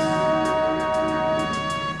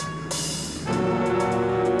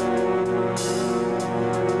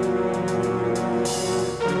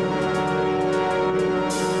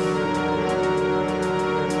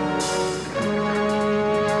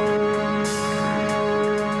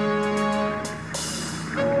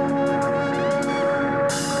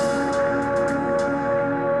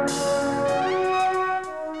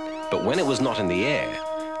 But when it was not in the air,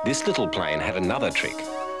 this little plane had another trick.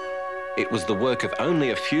 It was the work of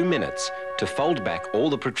only a few minutes to fold back all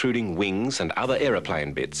the protruding wings and other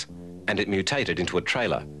aeroplane bits, and it mutated into a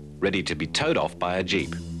trailer, ready to be towed off by a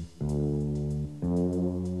jeep.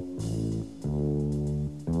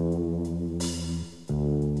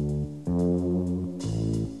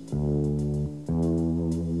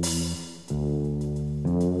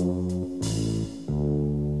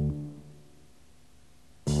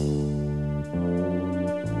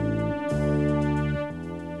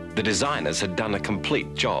 The designers had done a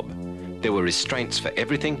complete job. There were restraints for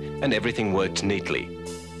everything, and everything worked neatly.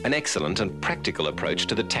 An excellent and practical approach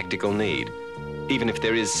to the tactical need, even if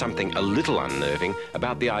there is something a little unnerving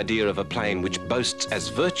about the idea of a plane which boasts as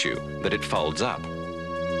virtue that it folds up.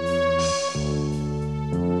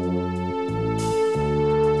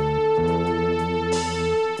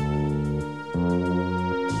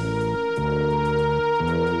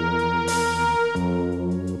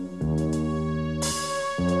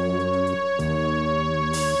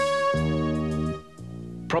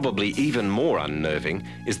 Probably even more unnerving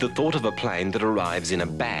is the thought of a plane that arrives in a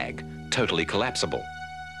bag, totally collapsible.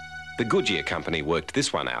 The Goodyear company worked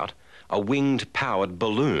this one out, a winged powered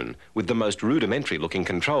balloon with the most rudimentary looking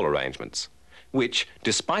control arrangements, which,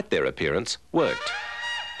 despite their appearance, worked,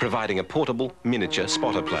 providing a portable miniature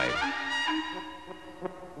spotter plane.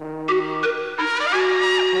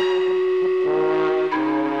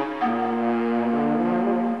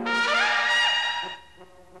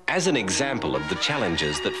 As an example of the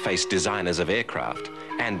challenges that face designers of aircraft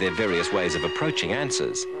and their various ways of approaching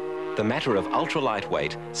answers, the matter of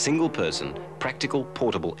ultra-lightweight, single-person, practical,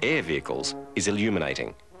 portable air vehicles is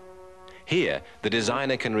illuminating. Here, the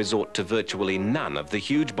designer can resort to virtually none of the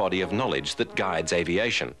huge body of knowledge that guides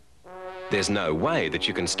aviation. There's no way that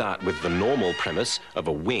you can start with the normal premise of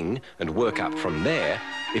a wing and work up from there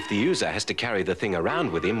if the user has to carry the thing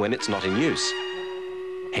around with him when it's not in use.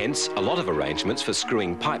 Hence, a lot of arrangements for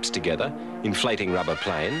screwing pipes together, inflating rubber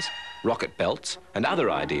planes, rocket belts, and other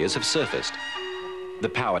ideas have surfaced. The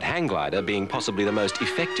powered hang glider being possibly the most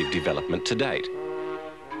effective development to date.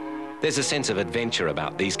 There's a sense of adventure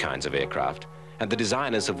about these kinds of aircraft, and the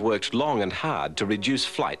designers have worked long and hard to reduce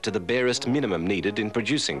flight to the barest minimum needed in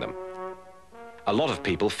producing them. A lot of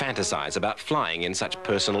people fantasize about flying in such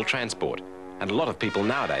personal transport, and a lot of people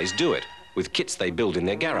nowadays do it with kits they build in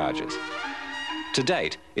their garages. To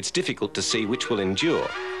date, it's difficult to see which will endure.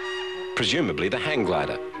 Presumably the hang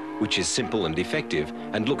glider, which is simple and effective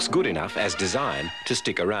and looks good enough as design to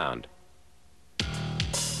stick around.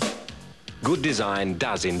 Good design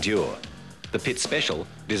does endure. The Pitt Special,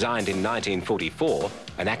 designed in 1944,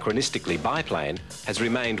 an anachronistically biplane, has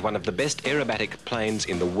remained one of the best aerobatic planes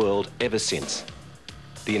in the world ever since.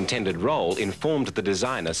 The intended role informed the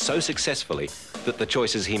designer so successfully that the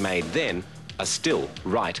choices he made then are still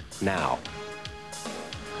right now.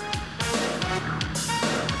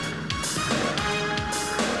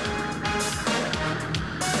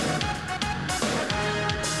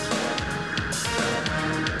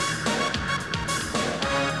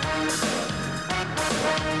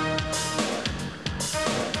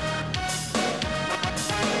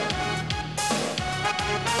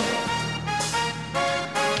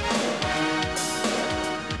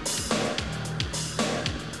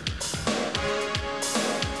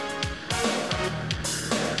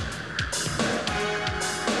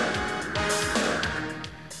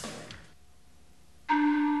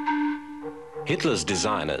 Hitler's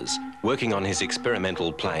designers, working on his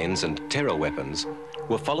experimental planes and terror weapons,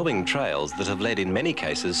 were following trails that have led in many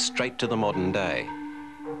cases straight to the modern day.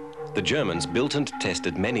 The Germans built and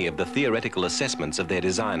tested many of the theoretical assessments of their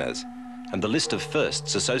designers, and the list of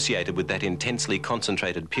firsts associated with that intensely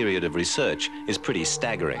concentrated period of research is pretty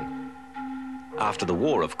staggering. After the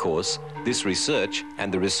war, of course, this research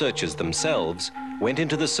and the researchers themselves went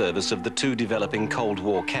into the service of the two developing Cold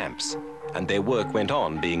War camps, and their work went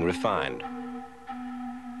on being refined.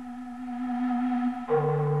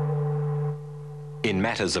 In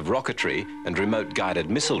matters of rocketry and remote-guided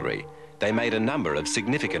missilery, they made a number of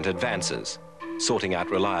significant advances, sorting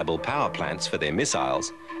out reliable power plants for their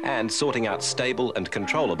missiles and sorting out stable and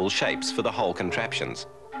controllable shapes for the whole contraptions.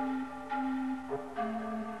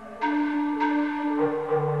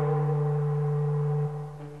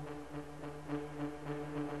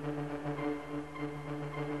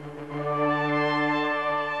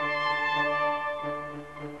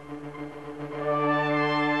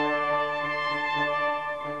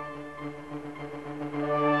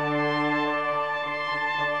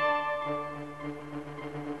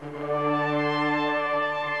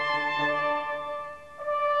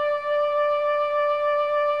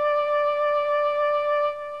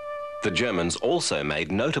 The Germans also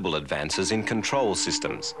made notable advances in control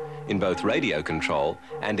systems, in both radio control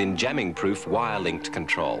and in jamming-proof wire-linked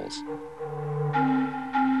controls.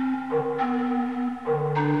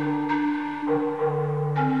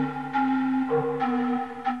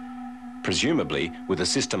 Presumably, with a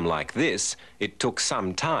system like this, it took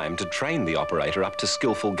some time to train the operator up to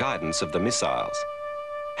skillful guidance of the missiles.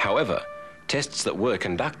 However, tests that were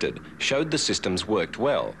conducted showed the systems worked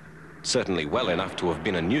well, certainly well enough to have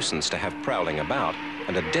been a nuisance to have prowling about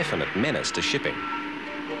and a definite menace to shipping.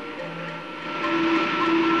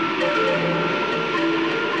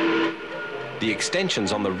 The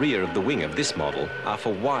extensions on the rear of the wing of this model are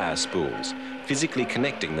for wire spools, physically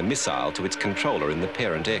connecting the missile to its controller in the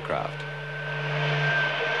parent aircraft.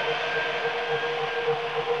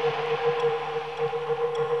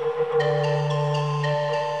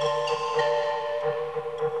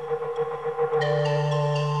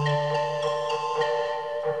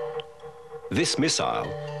 This missile,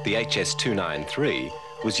 the HS-293,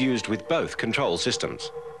 was used with both control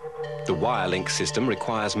systems. The wire link system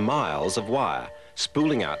requires miles of wire,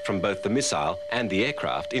 spooling out from both the missile and the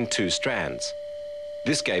aircraft in 2 strands.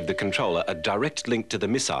 This gave the controller a direct link to the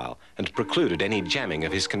missile and precluded any jamming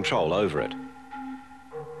of his control over it.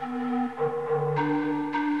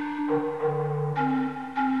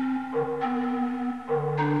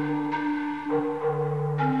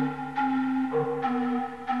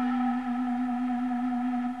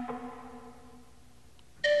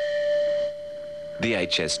 The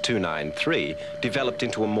HS-293 developed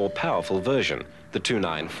into a more powerful version, the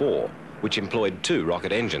 294, which employed 2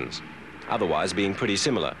 rocket engines, otherwise being pretty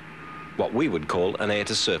similar, what we would call an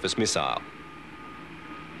air-to-surface missile.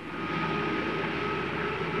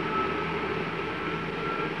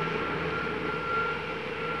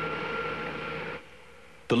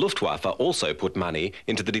 The Luftwaffe also put money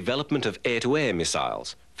into the development of air-to-air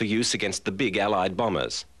missiles for use against the big Allied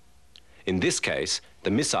bombers. In this case,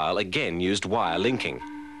 the missile again used wire linking,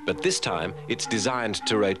 but this time it's designed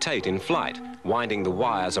to rotate in flight, winding the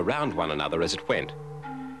wires around one another as it went.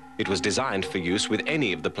 It was designed for use with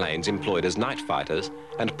any of the planes employed as night fighters,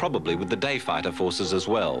 and probably with the day fighter forces as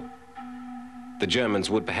well. The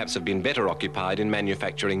Germans would perhaps have been better occupied in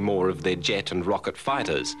manufacturing more of their jet and rocket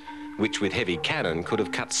fighters, which with heavy cannon could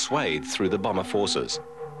have cut swathes through the bomber forces.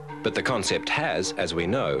 But the concept has, as we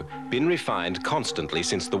know, been refined constantly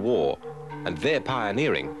since the war, and their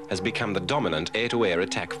pioneering has become the dominant air-to-air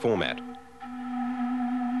attack format.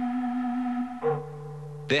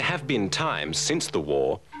 There have been times since the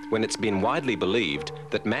war when it's been widely believed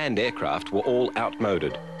that manned aircraft were all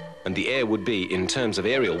outmoded, and the air would be, in terms of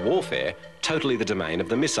aerial warfare, totally the domain of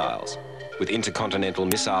the missiles, with intercontinental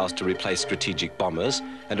missiles to replace strategic bombers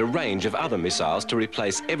and a range of other missiles to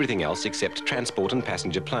replace everything else except transport and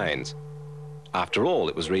passenger planes. After all,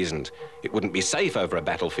 it was reasoned, it wouldn't be safe over a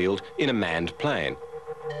battlefield in a manned plane.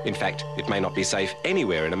 In fact, it may not be safe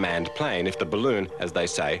anywhere in a manned plane if the balloon, as they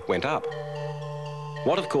say, went up.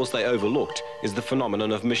 What, of course, they overlooked is the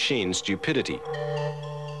phenomenon of machine stupidity.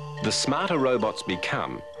 The smarter robots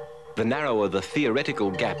become, the narrower the theoretical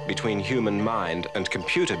gap between human mind and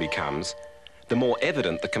computer becomes, the more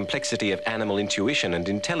evident the complexity of animal intuition and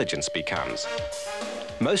intelligence becomes.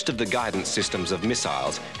 Most of the guidance systems of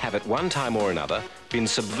missiles have at one time or another been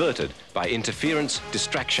subverted by interference,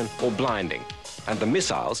 distraction, or blinding, and the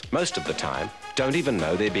missiles, most of the time, don't even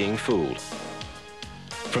know they're being fooled.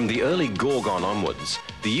 From the early Gorgon onwards,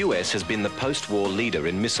 the US has been the post-war leader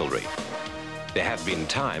in missilery. There have been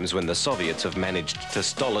times when the Soviets have managed to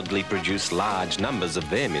stolidly produce large numbers of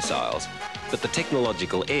their missiles, but the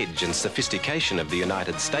technological edge and sophistication of the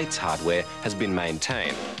United States hardware has been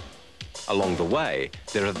maintained. Along the way,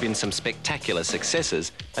 there have been some spectacular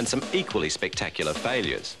successes and some equally spectacular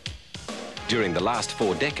failures. During the last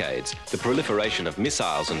 4 decades, the proliferation of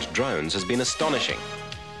missiles and drones has been astonishing.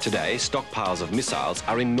 Today, stockpiles of missiles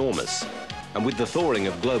are enormous. And with the thawing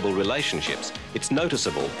of global relationships, it's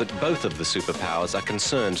noticeable that both of the superpowers are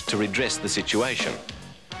concerned to redress the situation.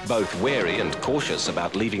 Both wary and cautious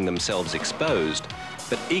about leaving themselves exposed,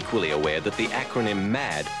 but equally aware that the acronym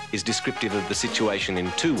MAD is descriptive of the situation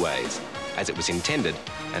in two ways, as it was intended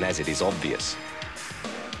and as it is obvious.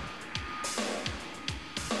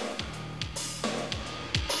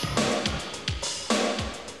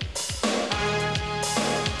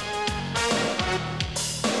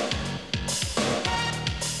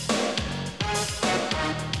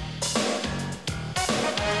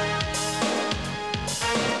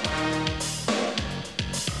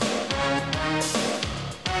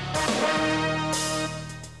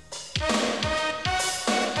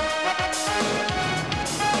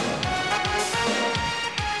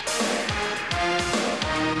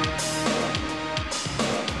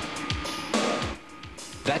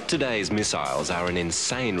 That today's missiles are an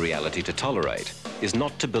insane reality to tolerate is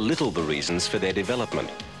not to belittle the reasons for their development.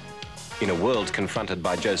 In a world confronted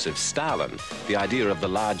by Joseph Stalin, the idea of the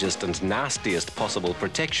largest and nastiest possible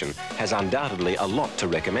protection has undoubtedly a lot to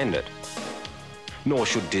recommend it. Nor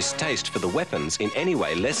should distaste for the weapons in any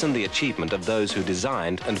way lessen the achievement of those who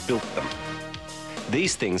designed and built them.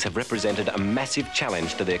 These things have represented a massive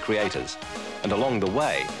challenge to their creators, and along the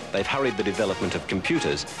way, they've hurried the development of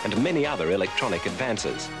computers and many other electronic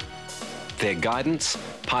advances. Their guidance,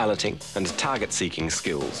 piloting, and target-seeking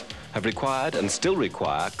skills have required and still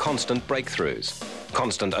require constant breakthroughs,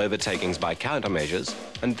 constant overtakings by countermeasures,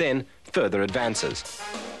 and then further advances.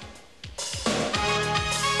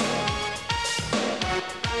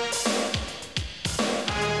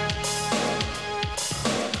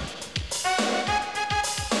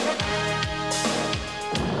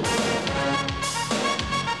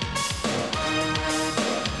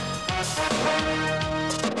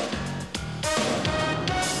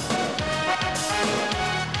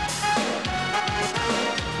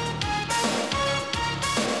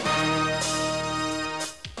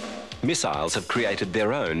 Missiles have created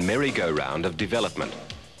their own merry-go-round of development,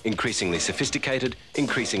 increasingly sophisticated,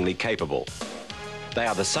 increasingly capable. They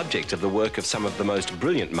are the subject of the work of some of the most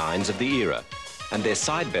brilliant minds of the era, and their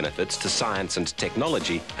side benefits to science and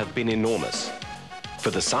technology have been enormous. For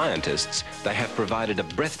the scientists, they have provided a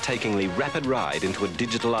breathtakingly rapid ride into a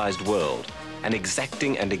digitalized world, an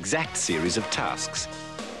exacting and exact series of tasks.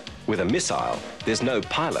 With a missile, there's no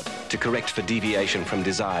pilot to correct for deviation from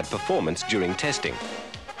desired performance during testing.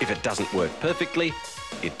 If it doesn't work perfectly,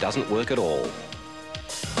 it doesn't work at all.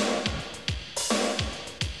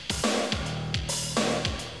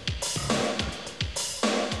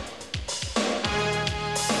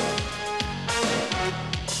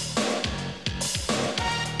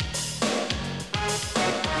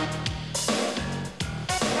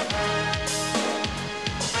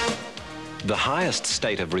 The highest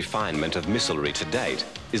state of refinement of missilery to date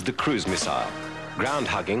is the cruise missile,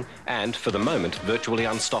 ground-hugging and, for the moment, virtually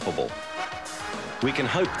unstoppable. We can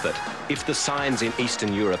hope that, if the signs in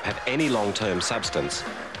Eastern Europe have any long-term substance,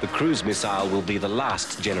 the cruise missile will be the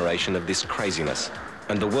last generation of this craziness,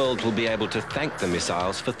 and the world will be able to thank the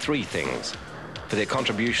missiles for three things: for their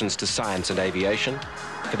contributions to science and aviation,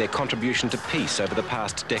 for their contribution to peace over the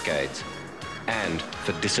past decades, and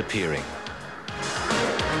for disappearing.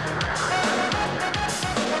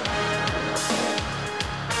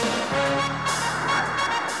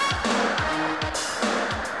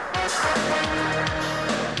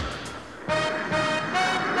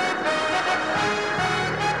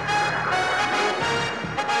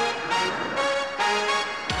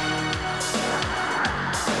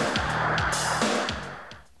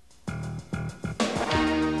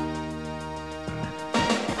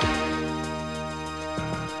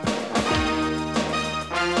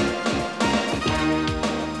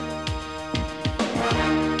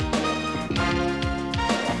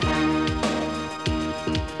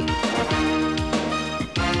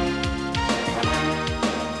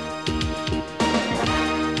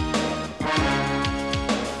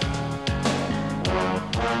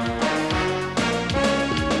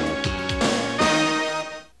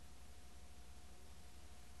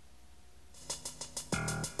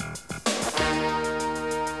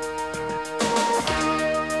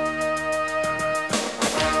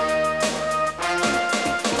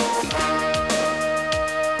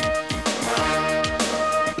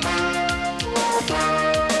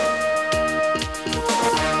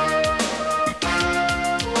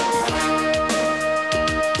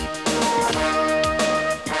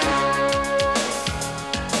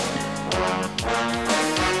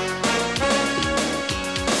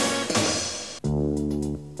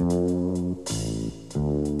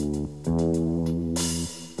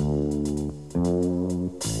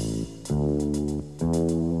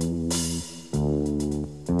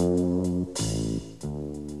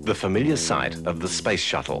 The familiar sight of the space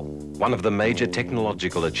shuttle, one of the major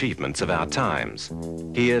technological achievements of our times,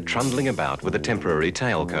 here trundling about with a temporary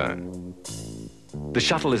tail cone. The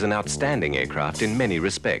shuttle is an outstanding aircraft in many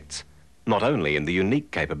respects, not only in the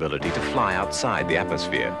unique capability to fly outside the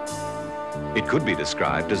atmosphere. It could be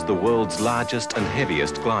described as the world's largest and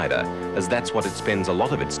heaviest glider, as that's what it spends a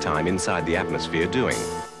lot of its time inside the atmosphere doing.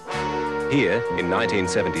 Here, in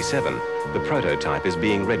 1977, the prototype is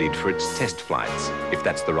being readied for its test flights, if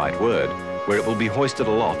that's the right word, where it will be hoisted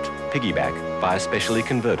aloft, piggyback, by a specially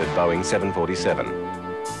converted Boeing 747.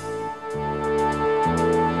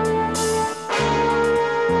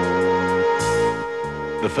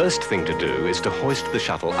 The first thing to do is to hoist the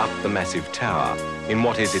shuttle up the massive tower in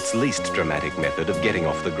what is its least dramatic method of getting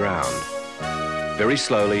off the ground. Very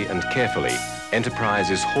slowly and carefully, Enterprise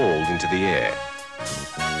is hauled into the air.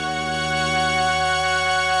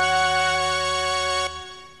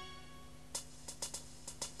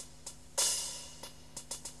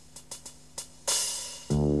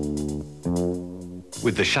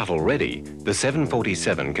 With the shuttle ready, the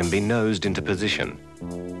 747 can be nosed into position.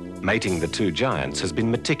 Mating the two giants has been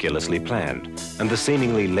meticulously planned, and the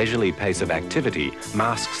seemingly leisurely pace of activity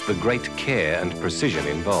masks the great care and precision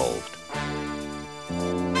involved.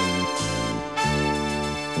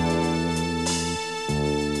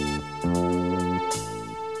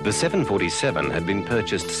 The 747 had been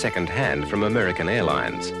purchased second-hand from American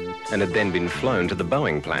Airlines and had then been flown to the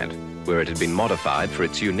Boeing plant, where it had been modified for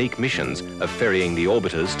its unique missions of ferrying the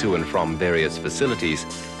orbiters to and from various facilities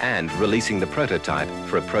and releasing the prototype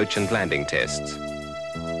for approach and landing tests.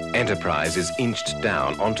 Enterprise is inched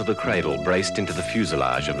down onto the cradle braced into the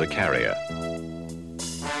fuselage of the carrier.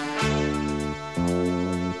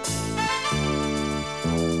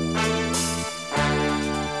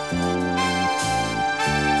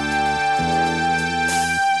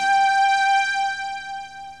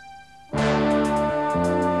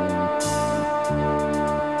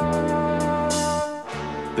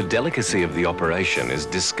 The delicacy of the operation is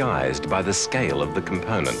disguised by the scale of the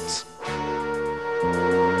components.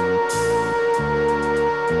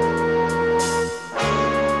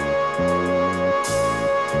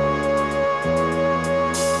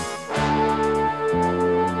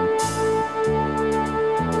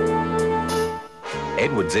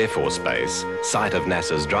 Edwards Air Force Base, site of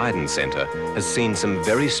NASA's Dryden Center, has seen some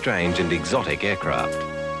very strange and exotic aircraft.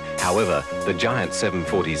 However, the giant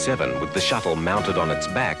 747 with the shuttle mounted on its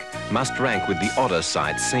back must rank with the odder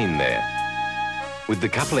sights seen there. With the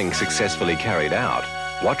coupling successfully carried out,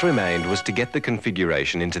 what remained was to get the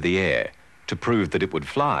configuration into the air, to prove that it would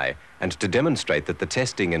fly, and to demonstrate that the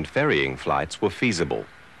testing and ferrying flights were feasible.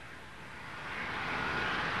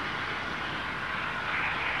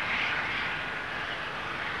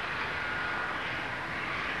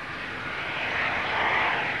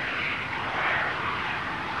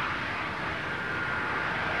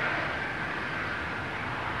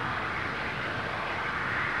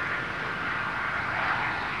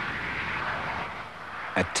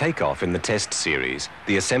 At takeoff in the test series,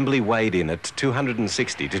 the assembly weighed in at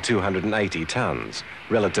 260 to 280 tons,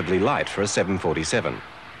 relatively light for a 747.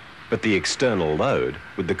 But the external load,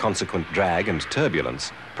 with the consequent drag and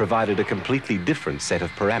turbulence, provided a completely different set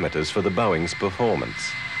of parameters for the Boeing's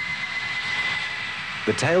performance.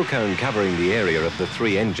 The tail cone covering the area of the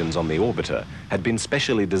three engines on the orbiter had been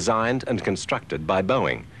specially designed and constructed by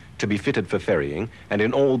Boeing to be fitted for ferrying and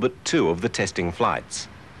in all but two of the testing flights.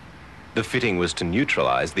 The fitting was to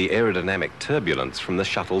neutralize the aerodynamic turbulence from the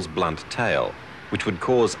shuttle's blunt tail, which would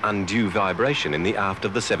cause undue vibration in the aft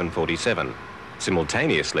of the 747,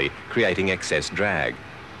 simultaneously creating excess drag.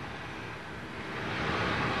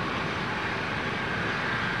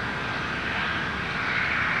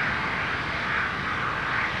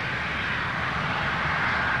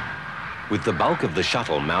 With the bulk of the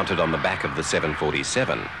shuttle mounted on the back of the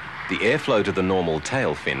 747, the airflow to the normal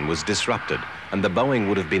tail fin was disrupted, and the Boeing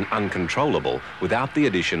would have been uncontrollable without the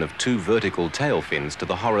addition of two vertical tail fins to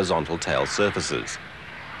the horizontal tail surfaces.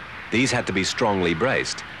 These had to be strongly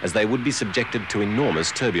braced, as they would be subjected to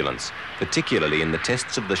enormous turbulence, particularly in the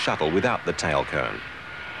tests of the shuttle without the tail cone.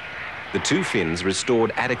 The two fins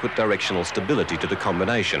restored adequate directional stability to the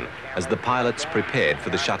combination as the pilots prepared for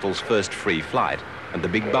the shuttle's first free flight, and the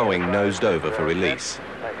big Boeing nosed over for release.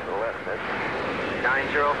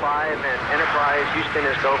 905 and Enterprise, Houston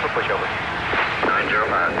is go for pushover.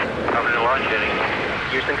 905, coming to launch heading.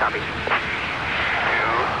 Houston copies. 2,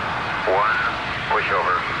 1,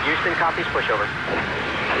 pushover. Houston copies pushover.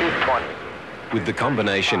 1. With the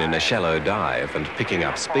combination in a shallow dive and picking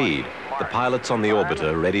up speed, the pilots on the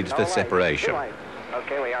orbiter readied for separation. Okay,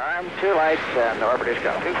 Okay, we are armed. 2 lights and the orbiters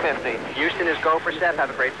go. 250. Houston is go for step. Have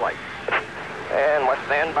a great flight. And we'll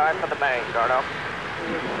stand by for the bang, Gordo.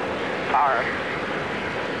 Power.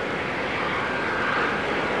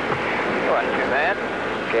 Wasn't too bad.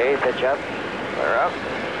 Okay, pitch up. We're up.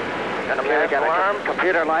 Got a Okay, we mass got alarm. a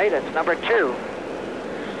computer light. It's number 2.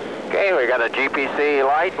 Okay, we got a GPC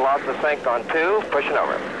light, loss of sync on 2, pushing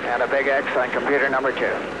over. And a big X on computer number 2.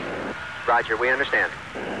 Roger, we understand.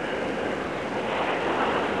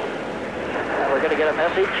 We're going to get a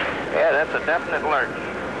message. Yeah, that's a definite lurch.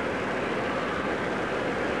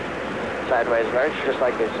 Sideways lurch, just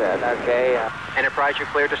like they said. Okay. Enterprise, you're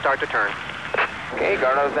clear to start to turn. Okay,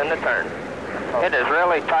 Gordo's in the turn. It is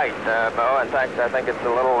really tight, Bo. In fact, I think it's a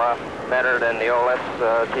little better than the old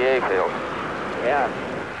STA field. Yeah.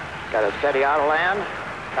 Got a steady auto land.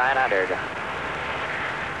 900.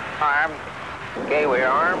 Armed. Okay, we're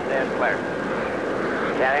armed and clear.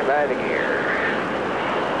 Standing by the gear.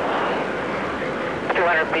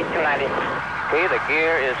 200 feet, 290. Okay, the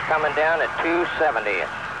gear is coming down at 270.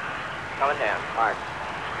 Coming down. Mark.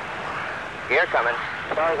 Gear coming.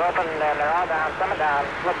 Doors open and they're all down. Coming down.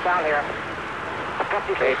 Look down here. 50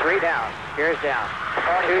 feet. Okay, 3 down. Gear's down.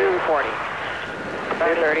 240.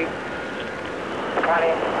 230.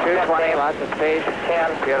 20. 220. Lots of space. 10.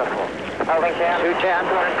 Beautiful. Holding 10. 210.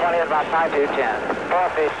 220 at about 5 feet. 210. 4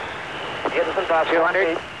 feet. Getting some dust.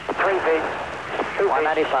 200. 3 feet. 2 feet.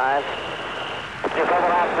 195. Just over the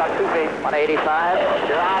last about 2 feet. 185.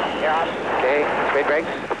 You're on. You're on. Okay, speed brakes.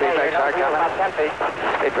 Speed brakes are coming. About 10 feet.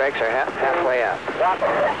 Speed brakes are halfway up.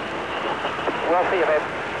 We'll see you, babe.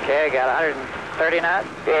 Okay, got 130 knots.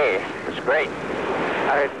 Okay, it's great.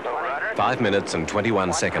 120. 5 minutes and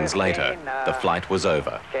 21 seconds later, the flight was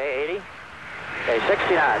over. Okay, 80. Okay,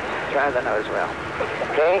 60 knots. Try the nose well.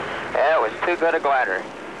 Okay, that was too good a glider.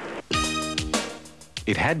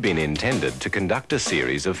 It had been intended to conduct a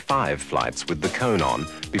series of 5 flights with the cone on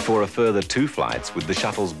before a further 2 flights with the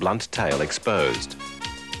shuttle's blunt tail exposed.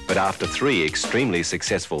 But after 3 extremely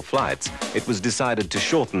successful flights, it was decided to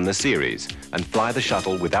shorten the series and fly the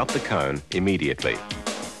shuttle without the cone immediately.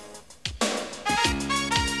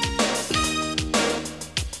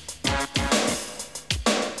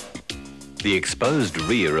 The exposed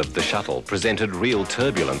rear of the shuttle presented real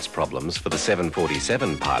turbulence problems for the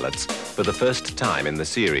 747 pilots for the first time in the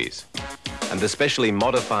series. And the specially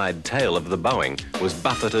modified tail of the Boeing was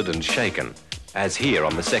buffeted and shaken, as here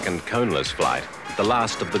on the second coneless flight, the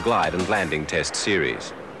last of the glide and landing test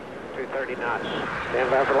series. 230 knots. Stand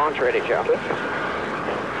by for launch ready, Joe.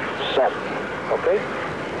 Set. Okay.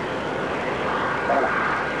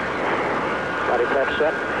 Body prep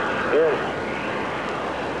set. Good.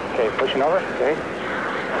 Okay, pushing over. Okay.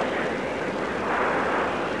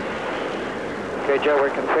 Okay, Joe, we're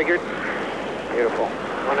configured. Beautiful.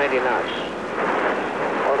 190 knots.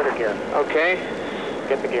 Orbiter gear. Okay.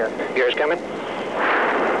 Get the gear. Gear's coming.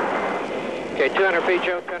 Okay, 200 feet,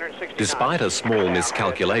 Joe, 260 Despite a small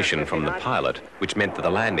miscalculation from the pilot, which meant that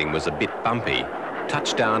the landing was a bit bumpy,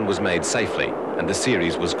 touchdown was made safely and the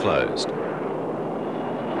series was closed.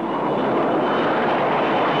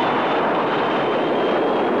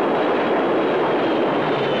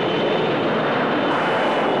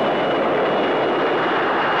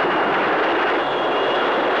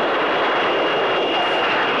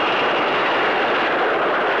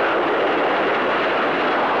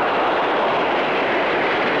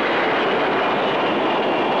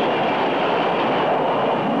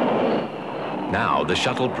 Now, the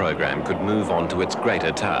shuttle program could move on to its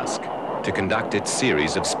greater task, to conduct its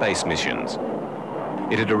series of space missions.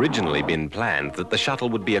 It had originally been planned that the shuttle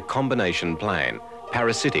would be a combination plane,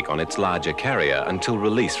 parasitic on its larger carrier until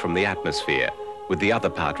release from the atmosphere, with the other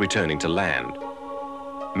part returning to land.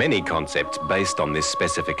 Many concepts based on this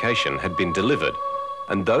specification had been delivered,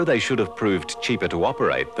 and though they should have proved cheaper to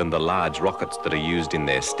operate than the large rockets that are used in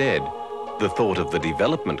their stead, the thought of the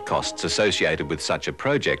development costs associated with such a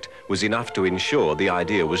project was enough to ensure the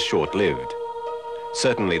idea was short-lived.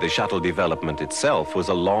 Certainly the shuttle development itself was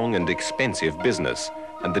a long and expensive business,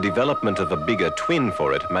 and the development of a bigger twin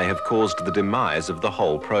for it may have caused the demise of the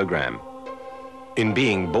whole program. In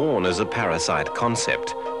being born as a parasite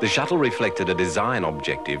concept, the shuttle reflected a design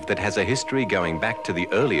objective that has a history going back to the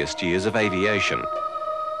earliest years of aviation.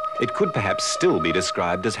 It could perhaps still be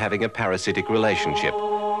described as having a parasitic relationship,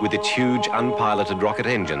 with its huge unpiloted rocket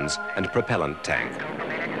engines and propellant tank.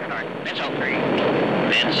 Vince 03.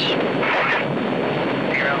 Vince. 0.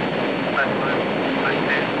 +1,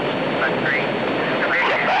 +2, +3.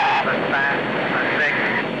 +5, +6.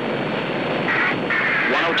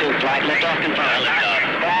 102, flight liftoff confirmed.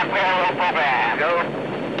 Liftoff. Go.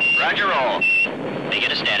 Roger, roll.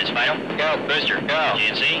 get a status, Fido. Go. Booster, go.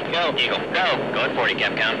 GNC, go. Eagle, go. Go at 40,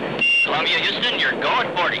 Capcom. Columbia, Houston, you're go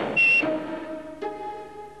at 40.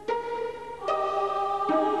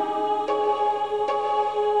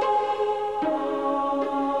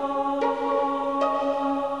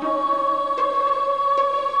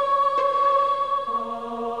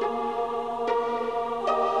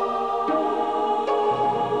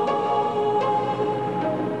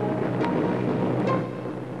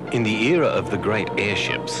 In the era of the great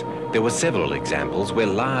airships, there were several examples where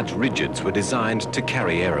large rigids were designed to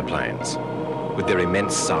carry aeroplanes. With their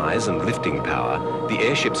immense size and lifting power, the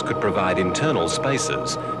airships could provide internal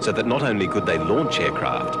spaces so that not only could they launch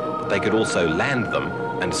aircraft, but they could also land them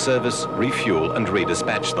and service, refuel and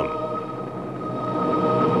redispatch them.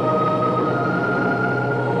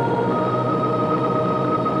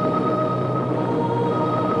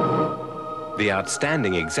 The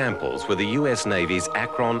outstanding examples were the US Navy's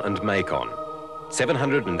Akron and Macon.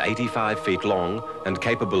 785 feet long and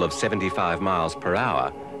capable of 75 miles per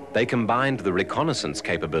hour, they combined the reconnaissance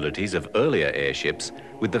capabilities of earlier airships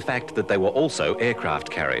with the fact that they were also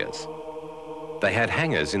aircraft carriers. They had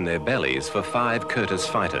hangars in their bellies for 5 Curtiss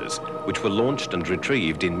fighters, which were launched and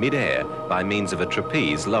retrieved in mid-air by means of a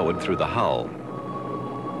trapeze lowered through the hull.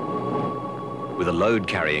 With a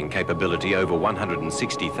load-carrying capability over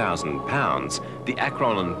 160,000 pounds, the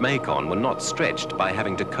Akron and Macon were not stretched by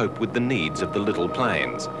having to cope with the needs of the little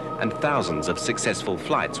planes, and thousands of successful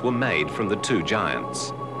flights were made from the two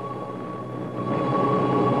giants.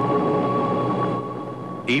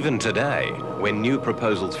 Even today, when new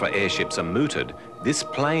proposals for airships are mooted, this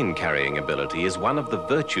plane-carrying ability is one of the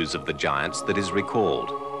virtues of the giants that is recalled,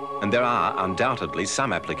 and there are undoubtedly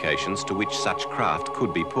some applications to which such craft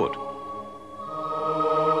could be put.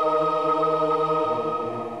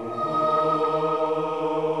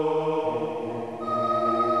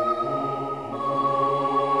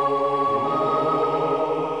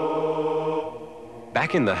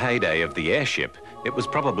 Back in the heyday of the airship, it was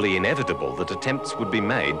probably inevitable that attempts would be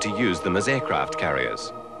made to use them as aircraft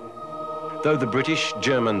carriers. Though the British,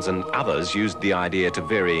 Germans and others used the idea to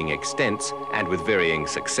varying extents and with varying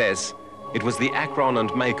success, it was the Akron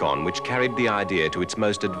and Macon which carried the idea to its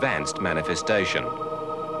most advanced manifestation.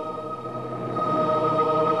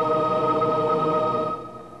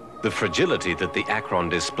 The fragility that the Akron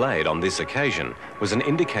displayed on this occasion was an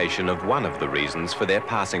indication of one of the reasons for their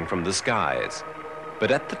passing from the skies. But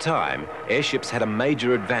at the time, airships had a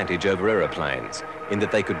major advantage over aeroplanes in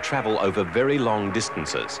that they could travel over very long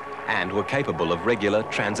distances and were capable of regular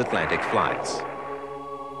transatlantic flights.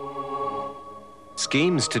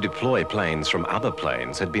 Schemes to deploy planes from other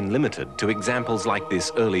planes had been limited to examples like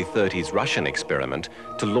this early 30s Russian experiment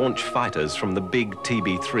to launch fighters from the big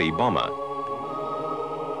TB-3 bomber.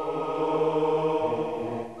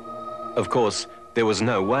 Of course, there was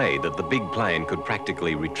no way that the big plane could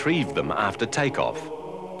practically retrieve them after takeoff.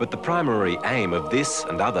 But the primary aim of this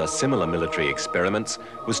and other similar military experiments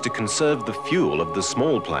was to conserve the fuel of the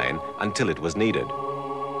small plane until it was needed.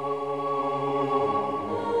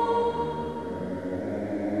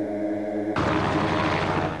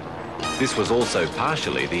 This was also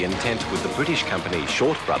partially the intent with the British company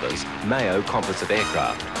Short Brothers Mayo Composite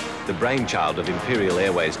Aircraft, the brainchild of Imperial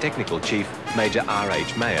Airways Technical Chief Major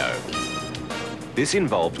R.H. Mayo. This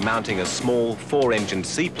involved mounting a small 4-engined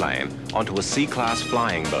seaplane onto a C-class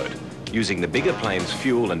flying boat, using the bigger plane's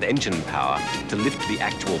fuel and engine power to lift the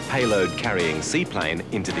actual payload-carrying seaplane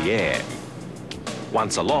into the air.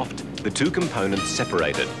 Once aloft, the two components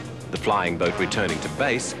separated, the flying boat returning to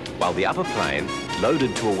base, while the upper plane,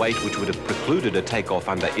 loaded to a weight which would have precluded a takeoff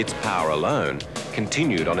under its power alone,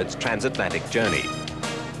 continued on its transatlantic journey.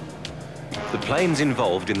 The planes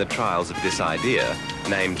involved in the trials of this idea,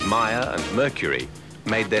 named Maya and Mercury,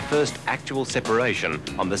 made their first actual separation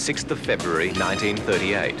on the 6th of February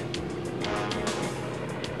 1938.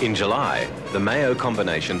 In July, the Mayo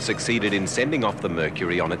combination succeeded in sending off the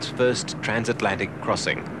Mercury on its first transatlantic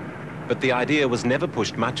crossing. But the idea was never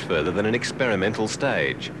pushed much further than an experimental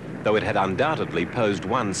stage, though it had undoubtedly posed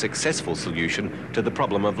one successful solution to the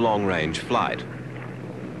problem of long-range flight.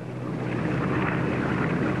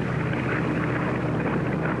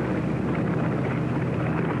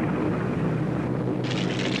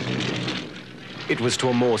 It was to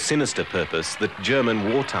a more sinister purpose that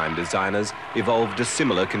German wartime designers evolved a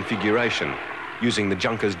similar configuration, using the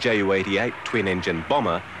Junkers Ju-88 twin-engine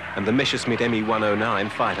bomber and the Messerschmitt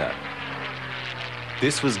Me-109 fighter.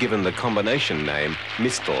 This was given the combination name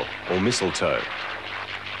Mistel or Mistletoe.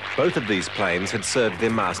 Both of these planes had served their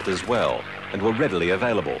masters well and were readily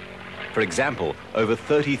available. For example, over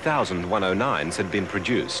 30,000 109s had been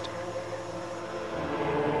produced.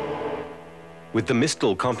 With the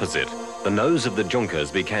Mistral composite, the nose of the Junkers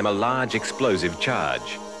became a large explosive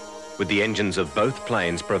charge. With the engines of both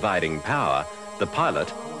planes providing power, the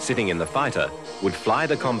pilot, sitting in the fighter, would fly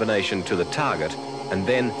the combination to the target and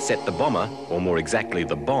then set the bomber, or more exactly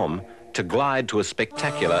the bomb, to glide to a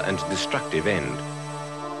spectacular and destructive end.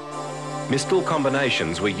 Mistral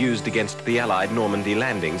combinations were used against the Allied Normandy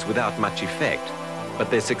landings without much effect, but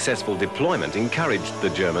their successful deployment encouraged the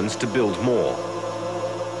Germans to build more.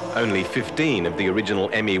 Only 15 of the original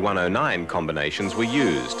Me-109 combinations were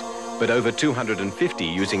used, but over 250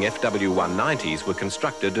 using FW-190s were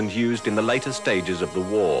constructed and used in the later stages of the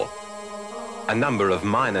war. A number of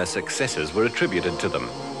minor successes were attributed to them,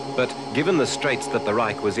 but given the straits that the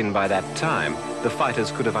Reich was in by that time, the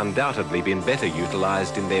fighters could have undoubtedly been better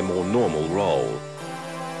utilized in their more normal role.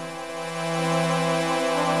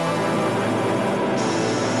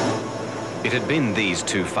 It had been these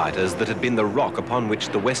two fighters that had been the rock upon which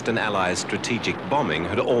the Western Allies' strategic bombing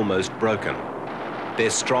had almost broken. Their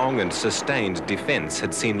strong and sustained defense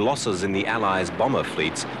had seen losses in the Allies' bomber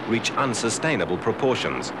fleets reach unsustainable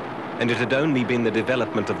proportions, and it had only been the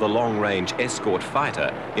development of the long-range escort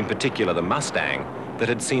fighter, in particular the Mustang, that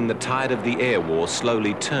had seen the tide of the air war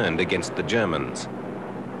slowly turned against the Germans.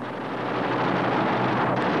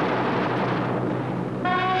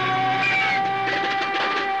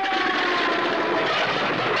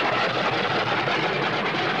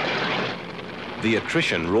 The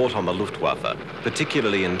attrition wrought on the Luftwaffe,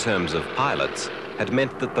 particularly in terms of pilots, had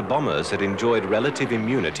meant that the bombers had enjoyed relative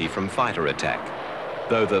immunity from fighter attack,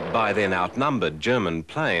 though the by then outnumbered German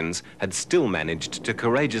planes had still managed to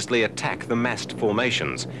courageously attack the massed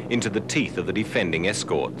formations into the teeth of the defending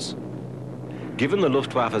escorts. Given the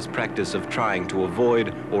Luftwaffe's practice of trying to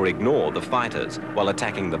avoid or ignore the fighters while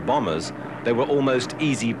attacking the bombers, they were almost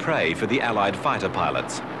easy prey for the Allied fighter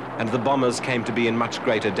pilots, and the bombers came to be in much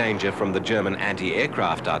greater danger from the German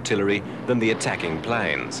anti-aircraft artillery than the attacking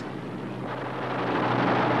planes.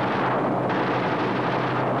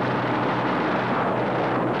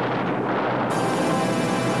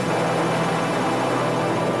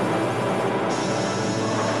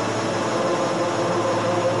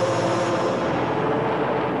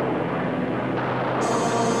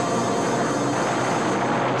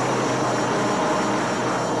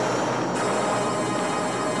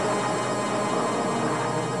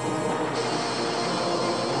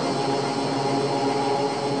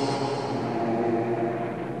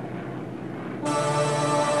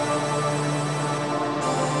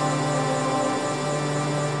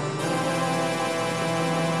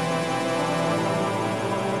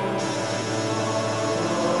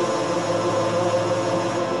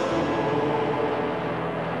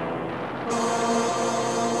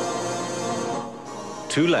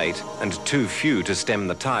 Too late and too few to stem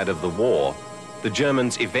the tide of the war, the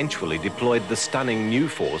Germans eventually deployed the stunning new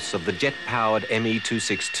force of the jet-powered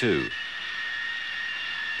Me-262.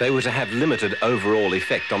 They were to have limited overall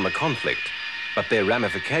effect on the conflict, but their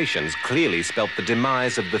ramifications clearly spelt the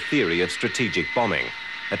demise of the theory of strategic bombing,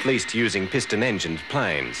 at least using piston-engined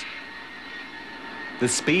planes. The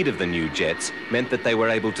speed of the new jets meant that they were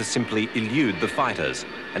able to simply elude the fighters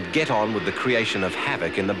and get on with the creation of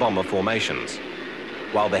havoc in the bomber formations,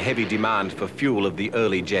 while the heavy demand for fuel of the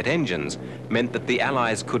early jet engines meant that the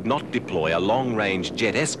Allies could not deploy a long-range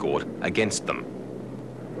jet escort against them.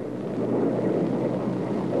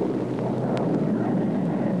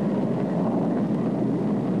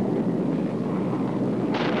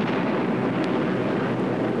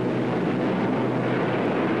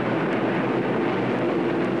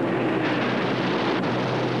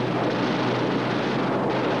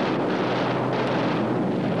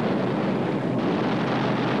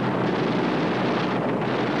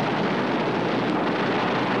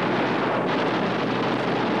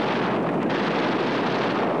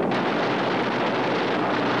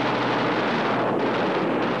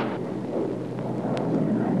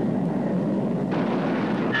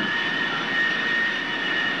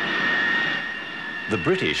 The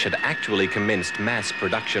British had actually commenced mass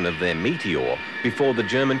production of their Meteor before the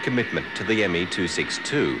German commitment to the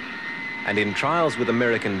Me-262. And in trials with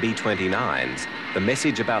American B-29s, the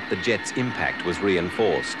message about the jet's impact was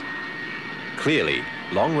reinforced. Clearly,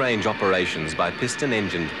 long-range operations by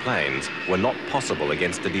piston-engined planes were not possible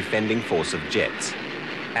against a defending force of jets.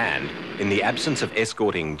 And, in the absence of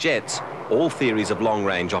escorting jets, all theories of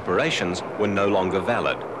long-range operations were no longer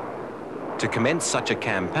valid. To commence such a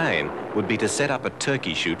campaign would be to set up a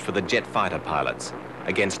turkey shoot for the jet fighter pilots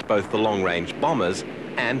against both the long-range bombers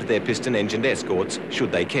and their piston-engined escorts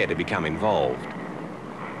should they care to become involved.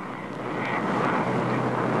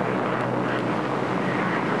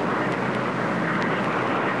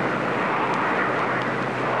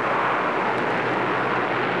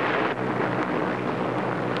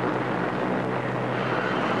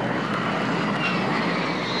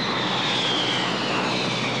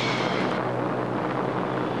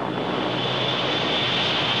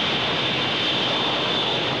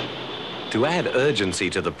 To add urgency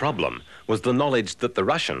to the problem was the knowledge that the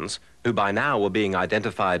Russians, who by now were being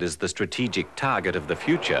identified as the strategic target of the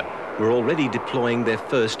future, were already deploying their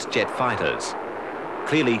first jet fighters.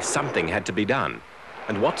 Clearly, something had to be done.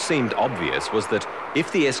 And what seemed obvious was that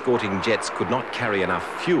if the escorting jets could not carry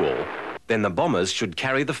enough fuel, then the bombers should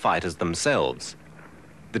carry the fighters themselves.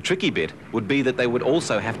 The tricky bit would be that they would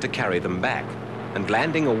also have to carry them back, and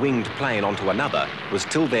landing a winged plane onto another was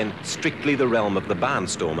till then strictly the realm of the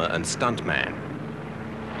barnstormer and stuntman.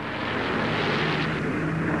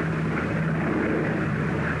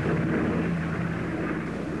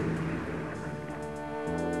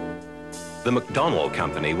 The McDonnell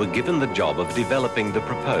Company were given the job of developing the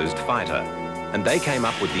proposed fighter, and they came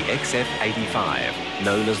up with the XF-85,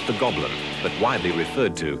 known as the Goblin, but widely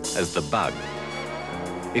referred to as the Bug.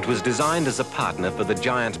 It was designed as a partner for the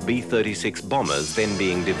giant B-36 bombers then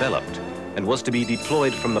being developed, and was to be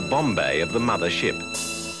deployed from the bomb bay of the mother ship.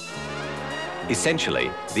 Essentially,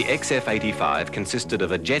 the XF-85 consisted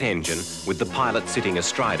of a jet engine with the pilot sitting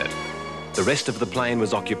astride it. The rest of the plane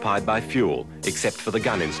was occupied by fuel, except for the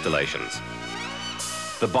gun installations.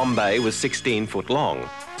 The bomb bay was 16 foot long,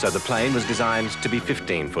 so the plane was designed to be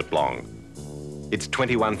 15 foot long. Its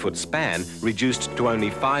 21-foot span reduced to only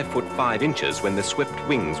 5 foot 5 inches when the swept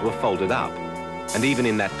wings were folded up. And even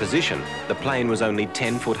in that position, the plane was only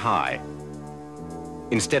 10 foot high.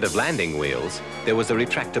 Instead of landing wheels, there was a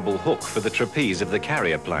retractable hook for the trapeze of the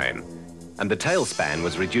carrier plane, and the tail span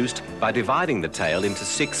was reduced by dividing the tail into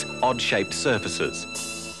 6 odd-shaped surfaces.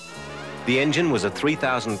 The engine was a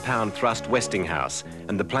 3,000-pound thrust Westinghouse,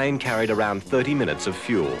 and the plane carried around 30 minutes of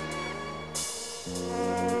fuel.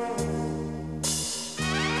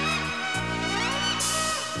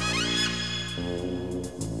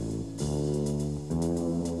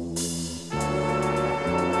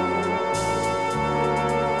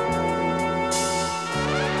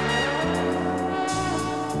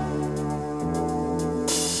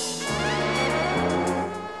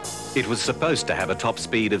 It was supposed to have a top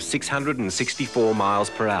speed of 664 miles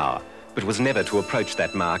per hour, but was never to approach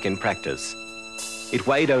that mark in practice. It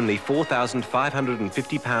weighed only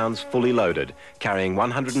 4,550 pounds fully loaded, carrying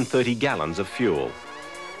 130 gallons of fuel.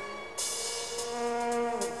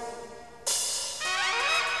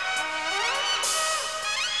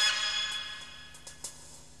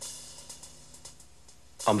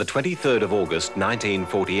 On the 23rd of August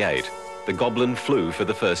 1948, the Goblin flew for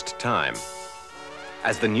the first time.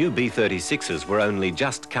 As the new B-36s were only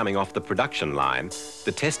just coming off the production line,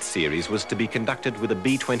 the test series was to be conducted with a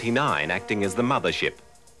B-29 acting as the mothership.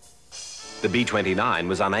 The B-29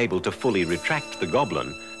 was unable to fully retract the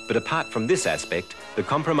Goblin, but apart from this aspect, the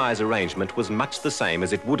compromise arrangement was much the same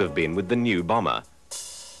as it would have been with the new bomber.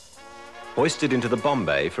 Hoisted into the bomb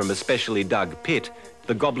bay from a specially dug pit,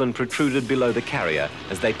 the Goblin protruded below the carrier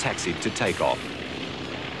as they taxied to takeoff.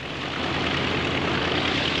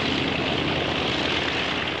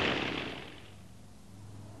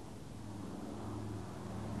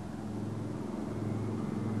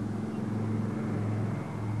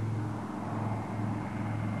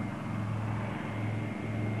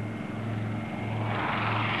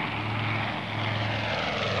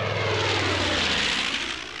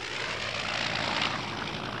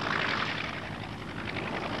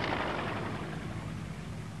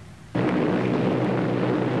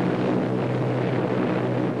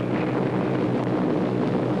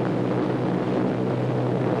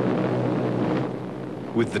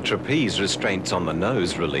 With the trapeze restraints on the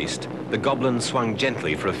nose released, the Goblin swung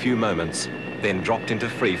gently for a few moments, then dropped into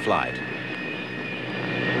free flight.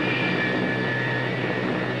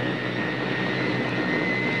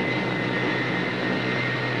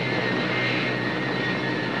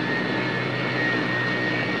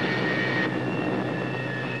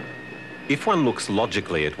 If one looks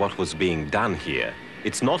logically at what was being done here,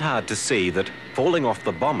 it's not hard to see that falling off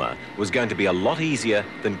the bomber was going to be a lot easier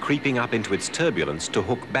than creeping up into its turbulence to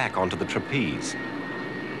hook back onto the trapeze.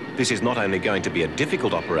 This is not only going to be a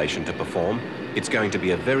difficult operation to perform, it's going to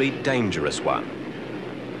be a very dangerous one.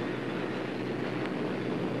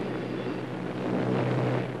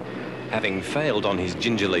 Having failed on his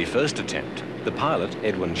gingerly first attempt, the pilot,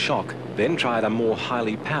 Edwin Schock, then tried a more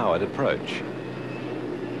highly powered approach.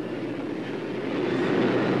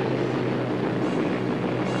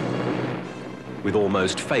 With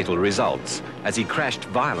almost fatal results, as he crashed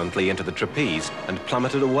violently into the trapeze and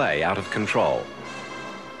plummeted away out of control.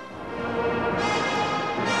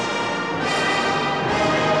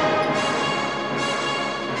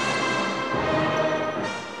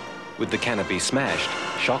 With the canopy smashed,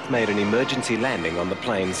 Schock made an emergency landing on the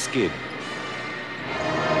plane's skid.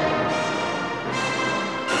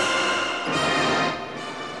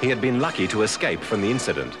 He had been lucky to escape from the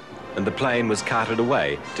incident, and the plane was carted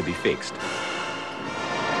away to be fixed.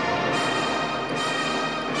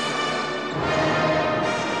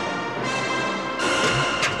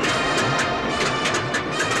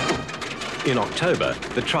 In October,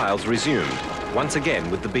 the trials resumed, once again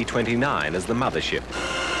with the B-29 as the mothership.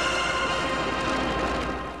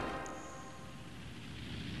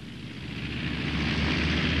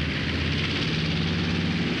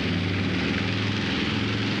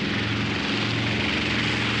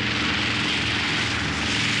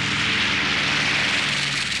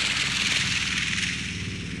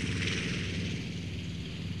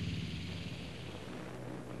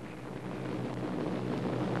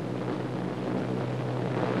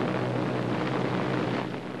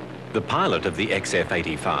 The pilot of the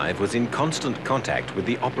XF-85 was in constant contact with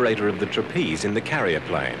the operator of the trapeze in the carrier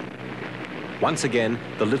plane. Once again,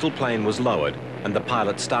 the little plane was lowered and the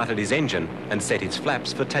pilot started his engine and set his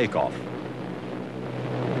flaps for takeoff.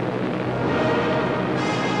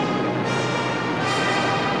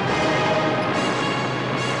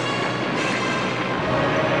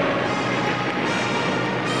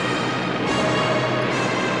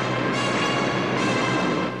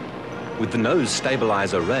 With the nose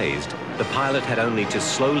stabilizer raised, the pilot had only to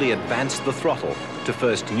slowly advance the throttle to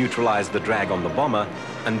first neutralize the drag on the bomber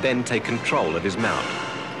and then take control of his mount.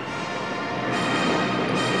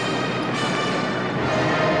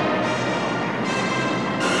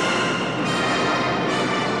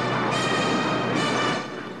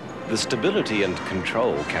 The stability and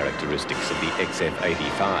control characteristics of the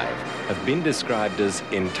XF-85 have been described as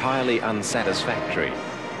entirely unsatisfactory.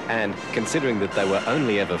 And considering that they were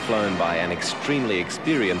only ever flown by an extremely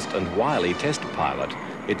experienced and wily test pilot,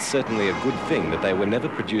 it's certainly a good thing that they were never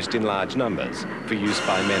produced in large numbers for use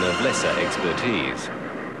by men of lesser expertise.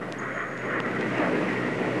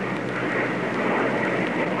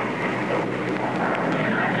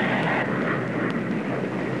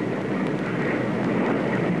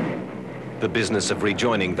 The business of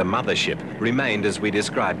rejoining the mothership remained as we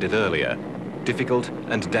described it earlier, difficult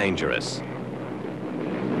and dangerous.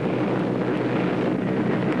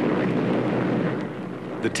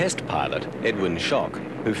 The test pilot, Edwin Schock,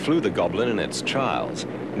 who flew the Goblin in its trials,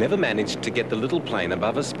 never managed to get the little plane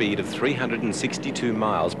above a speed of 362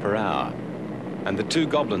 miles per hour. And the two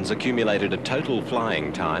Goblins accumulated a total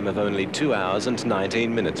flying time of only 2 hours and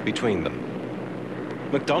 19 minutes between them.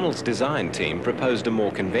 McDonnell's design team proposed a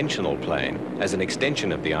more conventional plane as an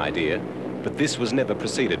extension of the idea, but this was never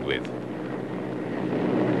proceeded with.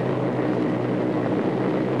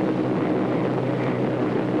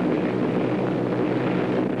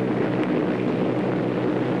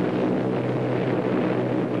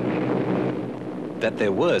 That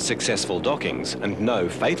there were successful dockings and no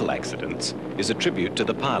fatal accidents is a tribute to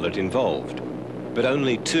the pilot involved. But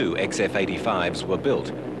only 2 XF-85s were built,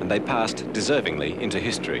 and they passed deservingly into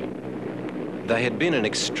history. They had been an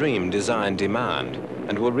extreme design demand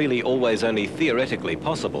and were really always only theoretically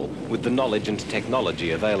possible with the knowledge and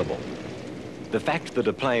technology available. The fact that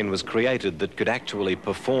a plane was created that could actually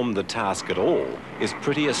perform the task at all is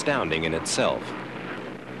pretty astounding in itself.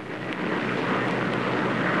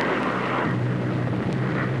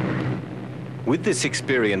 With this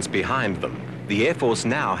experience behind them, the Air Force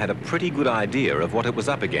now had a pretty good idea of what it was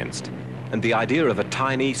up against, and the idea of a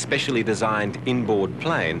tiny, specially designed inboard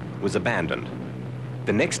plane was abandoned.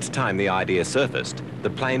 The next time the idea surfaced, the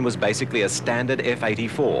plane was basically a standard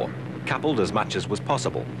F-84, coupled as much as was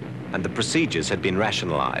possible, and the procedures had been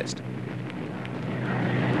rationalized.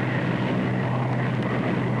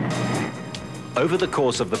 Over the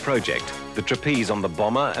course of the project, the trapeze on the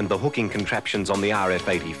bomber and the hooking contraptions on the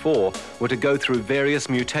RF-84 were to go through various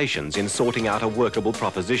mutations in sorting out a workable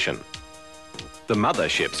proposition. The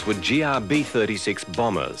motherships were GR-B-36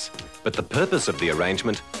 bombers, but the purpose of the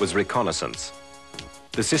arrangement was reconnaissance.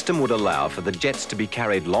 The system would allow for the jets to be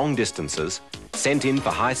carried long distances, sent in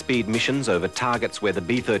for high-speed missions over targets where the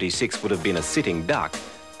B-36 would have been a sitting duck,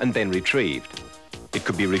 and then retrieved. It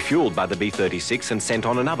could be refueled by the B-36 and sent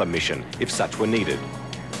on another mission if such were needed.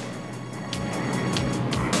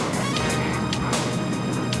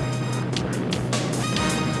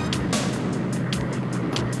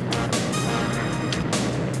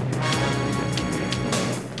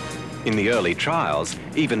 In the early trials,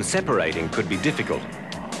 even separating could be difficult,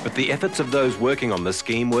 but the efforts of those working on the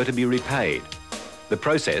scheme were to be repaid. The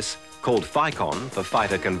process, called FICON for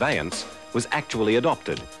fighter conveyance, was actually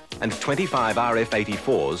adopted, and 25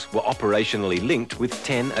 RF-84s were operationally linked with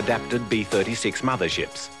 10 adapted B-36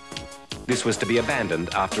 motherships. This was to be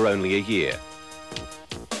abandoned after only a year.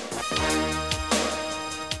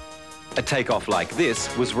 A takeoff like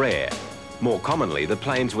this was rare. More commonly, the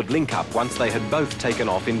planes would link up once they had both taken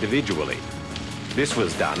off individually. This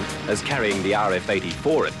was done as, carrying the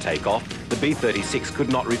RF-84 at takeoff, the B-36 could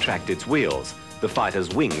not retract its wheels. The fighter's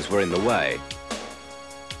wings were in the way.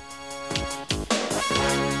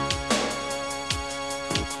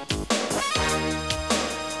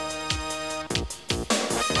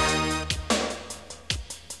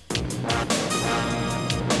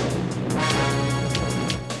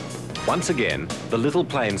 Once again, the little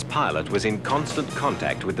plane's pilot was in constant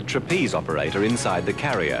contact with the trapeze operator inside the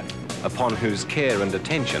carrier, upon whose care and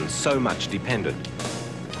attention so much depended.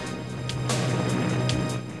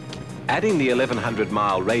 Adding the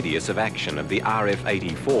 1,100-mile radius of action of the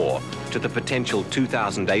RF-84 to the potential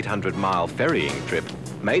 2,800-mile ferrying trip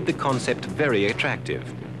made the concept very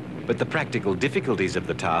attractive. But the practical difficulties of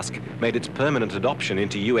the task made its permanent adoption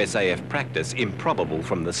into USAF practice improbable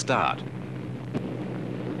from the start.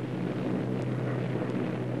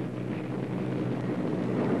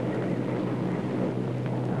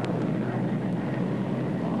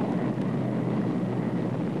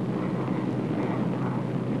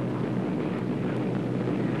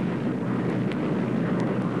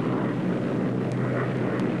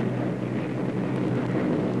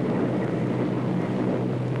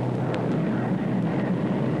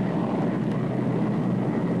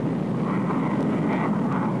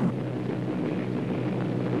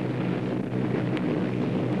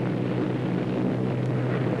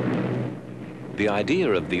 The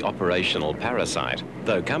idea of the operational parasite,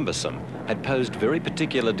 though cumbersome, had posed very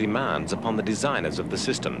particular demands upon the designers of the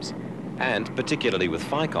systems. And, particularly with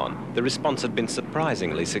FICON, the response had been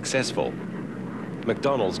surprisingly successful.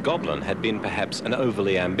 McDonnell's Goblin had been perhaps an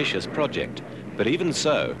overly ambitious project, but even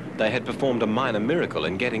so, they had performed a minor miracle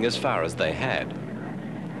in getting as far as they had.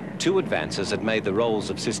 Two advances had made the roles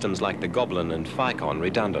of systems like the Goblin and FICON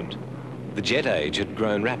redundant. The jet age had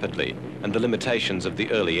grown rapidly, and the limitations of the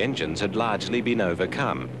early engines had largely been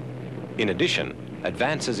overcome. In addition,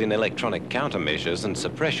 advances in electronic countermeasures and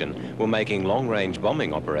suppression were making long-range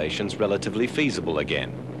bombing operations relatively feasible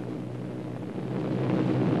again.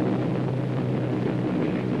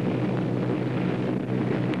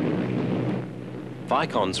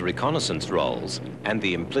 FICON's reconnaissance roles and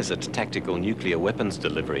the implicit tactical nuclear weapons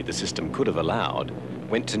delivery the system could have allowed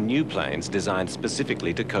went to new planes designed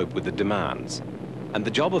specifically to cope with the demands. And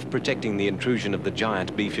the job of protecting the intrusion of the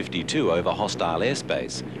giant B-52 over hostile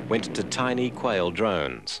airspace went to tiny Quail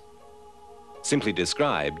drones. Simply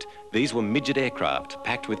described, these were midget aircraft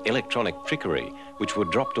packed with electronic trickery which were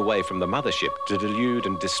dropped away from the mothership to delude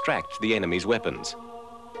and distract the enemy's weapons.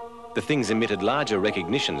 The things emitted larger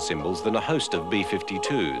recognition symbols than a host of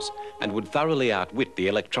B-52s and would thoroughly outwit the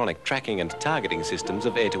electronic tracking and targeting systems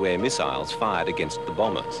of air-to-air missiles fired against the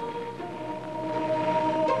bombers.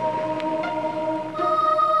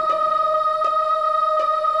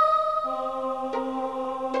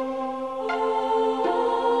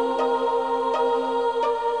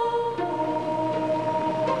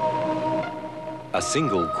 A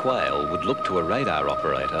single Quail would look to a radar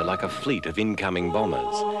operator like a fleet of incoming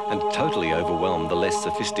bombers and totally overwhelm the less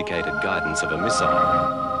sophisticated guidance of a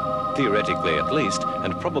missile. Theoretically at least,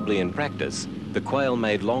 and probably in practice, the Quail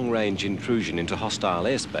made long-range intrusion into hostile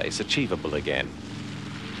airspace achievable again.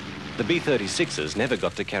 The B-36s never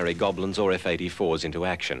got to carry Goblins or F-84s into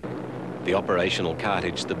action. The operational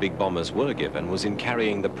cartage the big bombers were given was in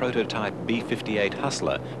carrying the prototype B-58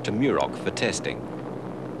 Hustler to Muroc for testing.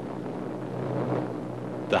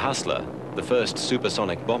 The Hustler, the first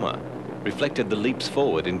supersonic bomber, reflected the leaps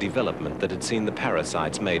forward in development that had seen the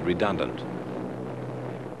parasites made redundant.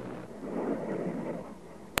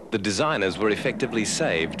 The designers were effectively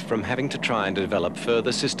saved from having to try and develop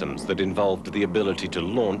further systems that involved the ability to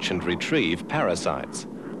launch and retrieve parasites.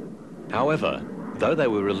 However, though they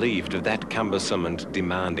were relieved of that cumbersome and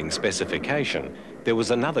demanding specification, there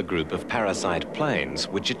was another group of parasite planes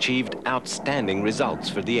which achieved outstanding results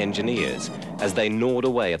for the engineers as they gnawed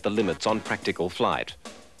away at the limits on practical flight.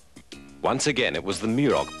 Once again, it was the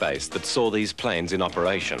Muroc base that saw these planes in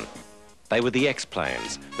operation. They were the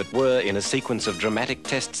X-planes that were in a sequence of dramatic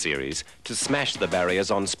test series to smash the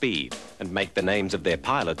barriers on speed and make the names of their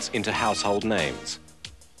pilots into household names.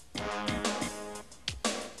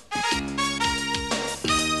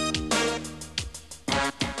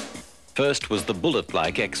 First was the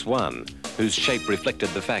bullet-like X-1, whose shape reflected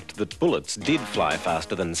the fact that bullets did fly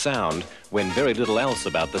faster than sound when very little else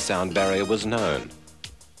about the sound barrier was known.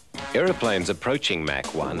 Aeroplanes approaching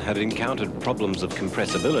Mach 1 had encountered problems of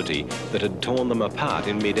compressibility that had torn them apart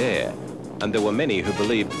in mid-air, and there were many who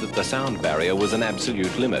believed that the sound barrier was an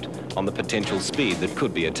absolute limit on the potential speed that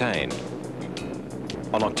could be attained.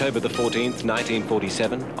 On October the 14th,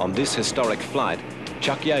 1947, on this historic flight,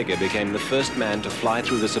 Chuck Yeager became the first man to fly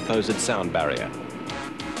through the supposed sound barrier.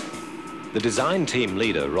 The design team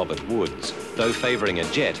leader, Robert Woods, though favoring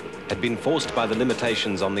a jet, had been forced by the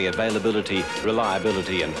limitations on the availability,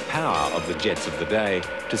 reliability and power of the jets of the day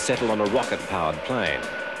to settle on a rocket-powered plane.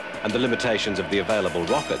 And the limitations of the available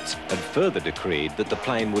rockets had further decreed that the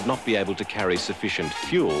plane would not be able to carry sufficient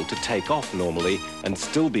fuel to take off normally and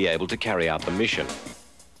still be able to carry out the mission.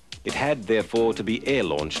 It had, therefore, to be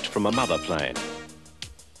air-launched from a mother plane.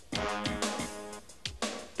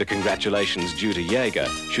 The congratulations due to Yeager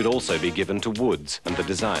should also be given to Woods and the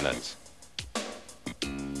designers.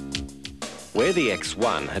 Where the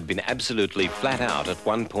X-1 had been absolutely flat out at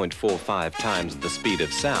 1.45 times the speed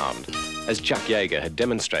of sound, as Chuck Yeager had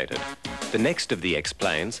demonstrated, the next of the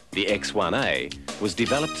X-planes, the X-1A, was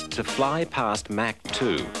developed to fly past Mach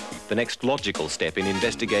 2, the next logical step in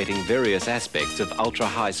investigating various aspects of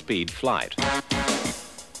ultra-high-speed flight.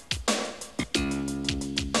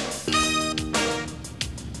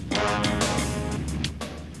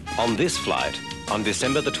 On this flight, on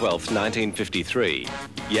December the 12th, 1953,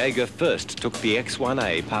 Yeager first took the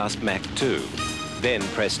X-1A past Mach 2, then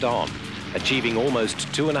pressed on, achieving almost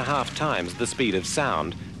 2.5 times the speed of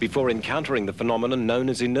sound before encountering the phenomenon known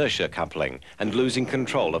as inertia coupling and losing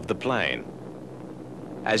control of the plane.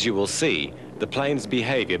 As you will see, the plane's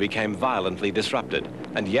behavior became violently disrupted,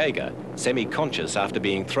 and Yeager, semi-conscious after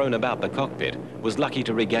being thrown about the cockpit, was lucky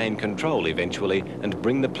to regain control eventually and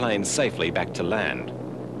bring the plane safely back to land.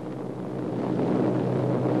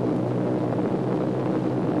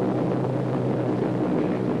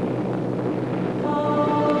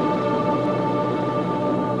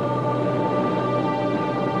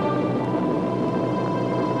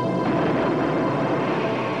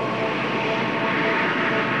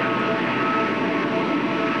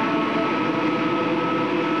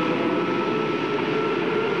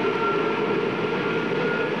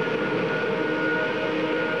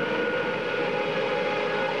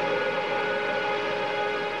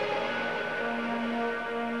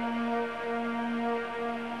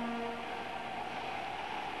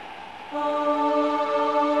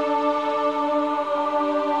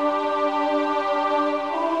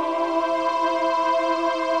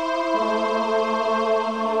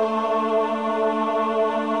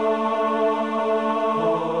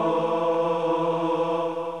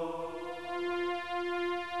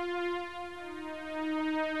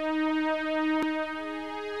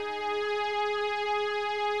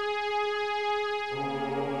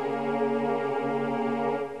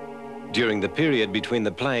 During the period between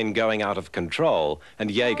the plane going out of control and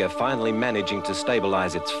Yeager finally managing to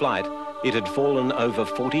stabilize its flight, it had fallen over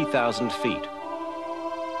 40,000 feet.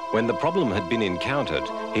 When the problem had been encountered,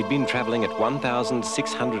 he'd been traveling at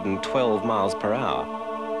 1,612 miles per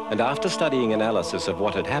hour. And after studying analysis of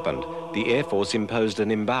what had happened, the Air Force imposed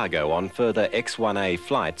an embargo on further X-1A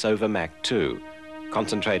flights over Mach 2,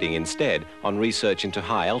 concentrating instead on research into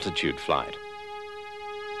high-altitude flight.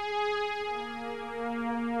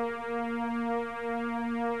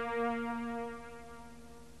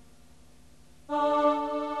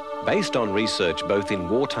 Based on research both in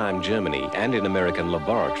wartime Germany and in American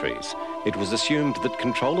laboratories, it was assumed that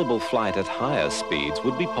controllable flight at higher speeds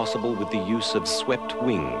would be possible with the use of swept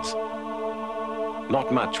wings.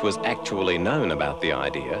 Not much was actually known about the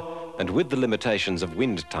idea, and with the limitations of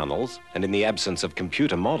wind tunnels and in the absence of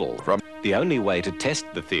computer models, the only way to test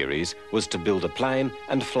the theories was to build a plane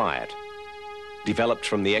and fly it. Developed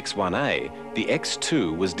from the X-1A, the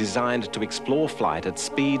X-2 was designed to explore flight at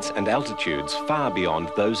speeds and altitudes far beyond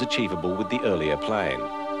those achievable with the earlier plane.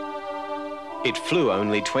 It flew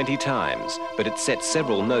only 20 times, but it set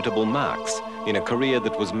several notable marks in a career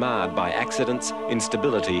that was marred by accidents,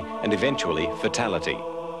 instability, and eventually fatality.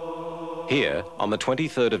 Here, on the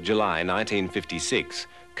 23rd of July 1956,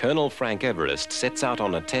 Colonel Frank Everest sets out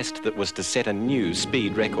on a test that was to set a new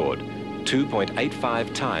speed record,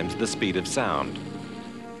 2.85 times the speed of sound.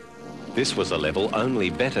 This was a level only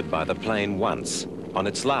bettered by the plane once, on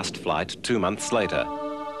its last flight 2 months later.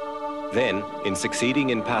 Then, in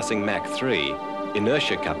succeeding in passing Mach 3,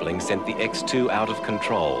 inertia coupling sent the X-2 out of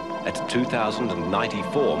control at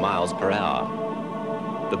 2,094 miles per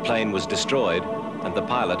hour. The plane was destroyed, and the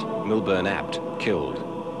pilot, Milburn Apt, killed.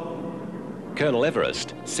 Colonel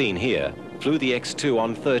Everest, seen here, flew the X-2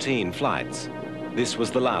 on 13 flights. This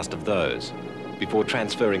was the last of those, before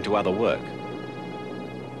transferring to other work.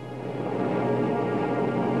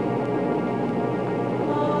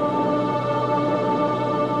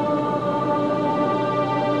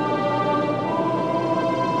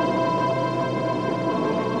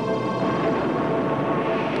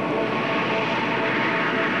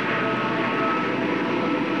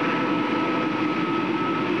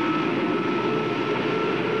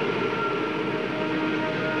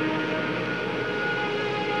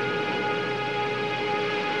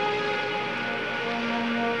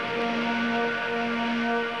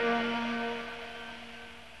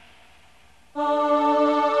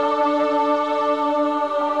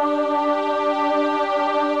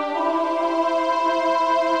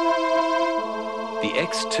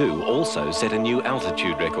 X-2 also set a new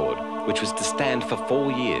altitude record, which was to stand for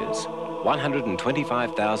 4 years,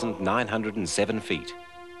 125,907 feet.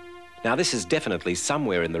 Now, this is definitely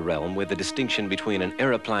somewhere in the realm where the distinction between an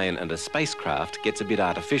aeroplane and a spacecraft gets a bit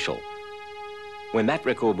artificial. When that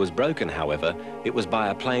record was broken, however, it was by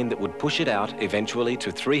a plane that would push it out eventually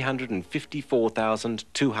to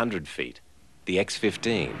 354,200 feet, the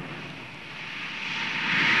X-15.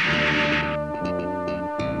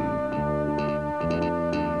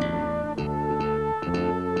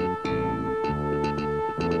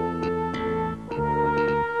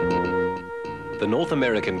 The North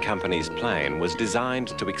American company's plane was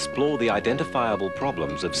designed to explore the identifiable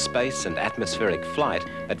problems of space and atmospheric flight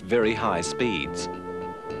at very high speeds.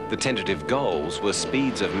 The tentative goals were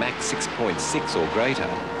speeds of Mach 6.6 or greater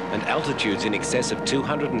and altitudes in excess of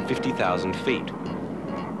 250,000 feet.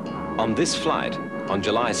 On this flight, on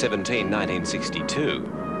July 17, 1962,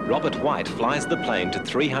 Robert White flies the plane to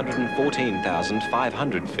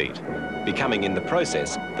 314,500 feet, becoming in the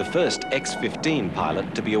process the first X-15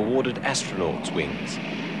 pilot to be awarded astronaut's wings.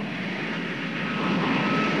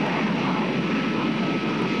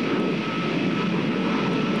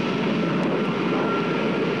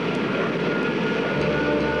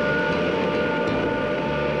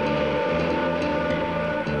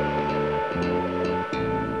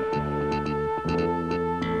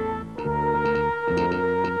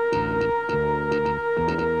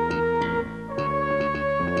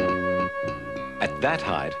 At that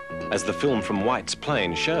height, as the film from White's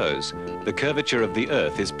plane shows, the curvature of the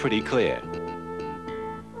Earth is pretty clear.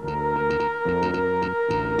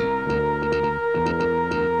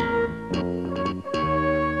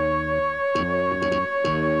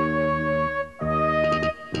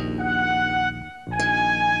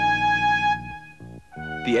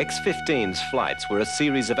 The X-15's flights were a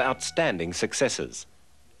series of outstanding successes.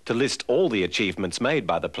 To list all the achievements made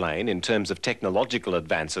by the plane in terms of technological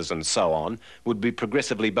advances and so on would be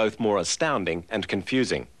progressively both more astounding and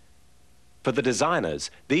confusing. For the designers,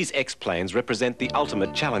 these X-planes represent the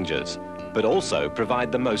ultimate challenges, but also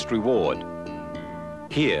provide the most reward.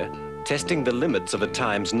 Here, testing the limits of a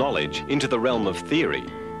time's knowledge into the realm of theory,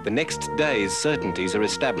 the next day's certainties are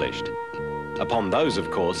established. Upon those, of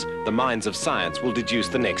course, the minds of science will deduce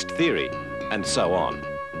the next theory, and so on.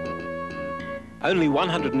 Only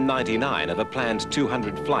 199 of a planned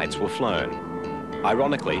 200 flights were flown.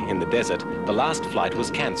 Ironically, in the desert, the last flight was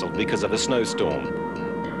cancelled because of a snowstorm.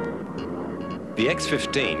 The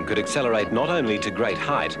X-15 could accelerate not only to great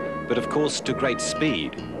height, but of course to great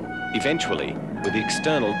speed. Eventually, with the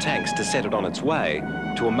external tanks to set it on its way,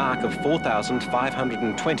 to a mark of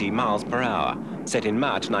 4,520 miles per hour, set in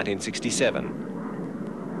March 1967.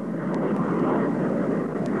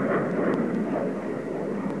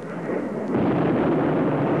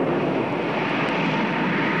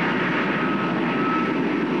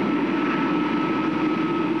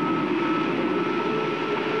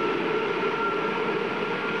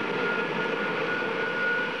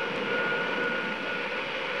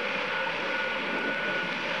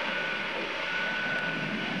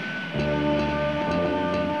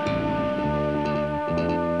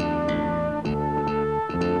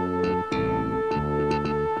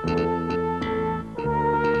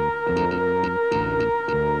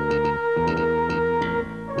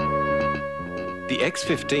 The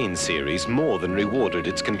X-15 series more than rewarded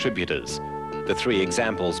its contributors. The 3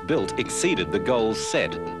 examples built exceeded the goals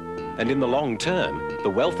set. And in the long term, the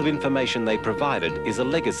wealth of information they provided is a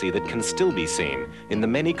legacy that can still be seen in the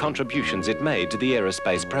many contributions it made to the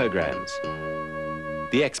aerospace programs.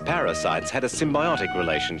 The X-parasites had a symbiotic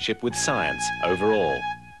relationship with science overall.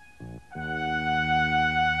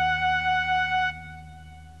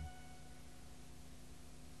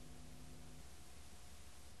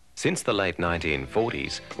 Since the late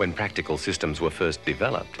 1940s, when practical systems were first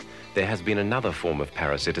developed, there has been another form of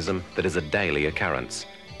parasitism that is a daily occurrence: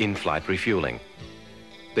 in-flight refueling.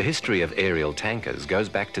 The history of aerial tankers goes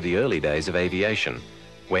back to the early days of aviation,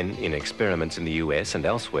 when, in experiments in the US and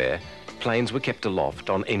elsewhere, planes were kept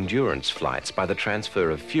aloft on endurance flights by the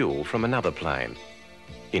transfer of fuel from another plane.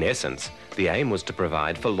 In essence, the aim was to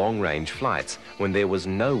provide for long-range flights when there was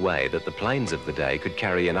no way that the planes of the day could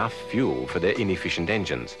carry enough fuel for their inefficient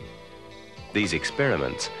engines. These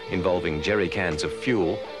experiments, involving jerry cans of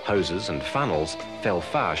fuel, hoses and funnels, fell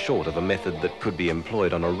far short of a method that could be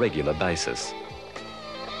employed on a regular basis.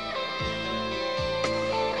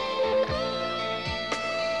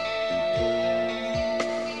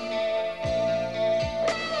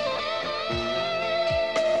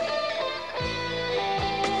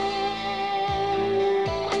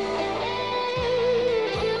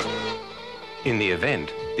 In the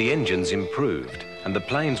event, the engines improved, and the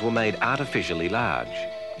planes were made artificially large,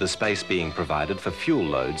 the space being provided for fuel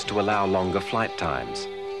loads to allow longer flight times.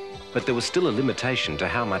 But there was still a limitation to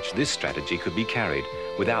how much this strategy could be carried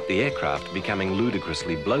without the aircraft becoming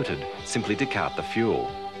ludicrously bloated simply to cart the fuel.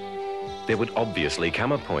 There would obviously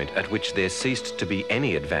come a point at which there ceased to be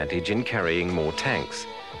any advantage in carrying more tanks,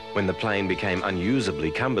 when the plane became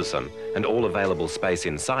unusably cumbersome and all available space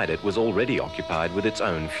inside it was already occupied with its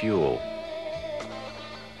own fuel.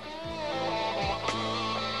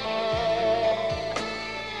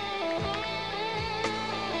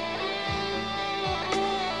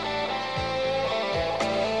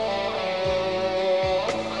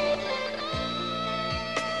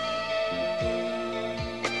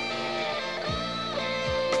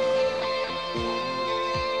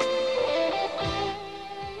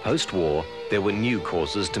 Post-war, there were new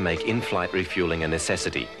causes to make in-flight refueling a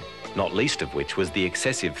necessity, not least of which was the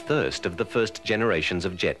excessive thirst of the first generations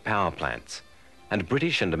of jet power plants. And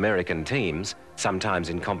British and American teams, sometimes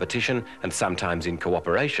in competition and sometimes in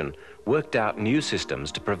cooperation, worked out new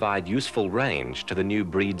systems to provide useful range to the new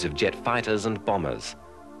breeds of jet fighters and bombers.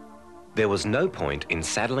 There was no point in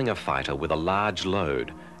saddling a fighter with a large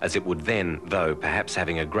load, as it would then, though perhaps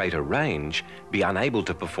having a greater range, be unable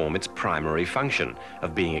to perform its primary function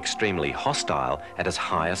of being extremely hostile at as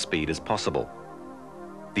high a speed as possible.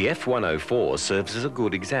 The F-104 serves as a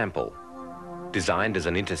good example. Designed as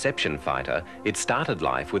an interception fighter, it started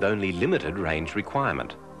life with only limited range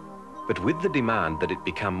requirement. But with the demand that it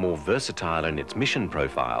become more versatile in its mission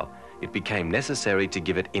profile, it became necessary to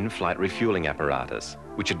give it in-flight refueling apparatus,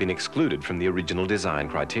 which had been excluded from the original design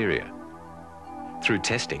criteria. Through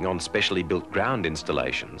testing on specially built ground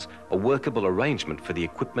installations, a workable arrangement for the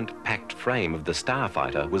equipment-packed frame of the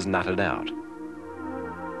Starfighter was nutted out.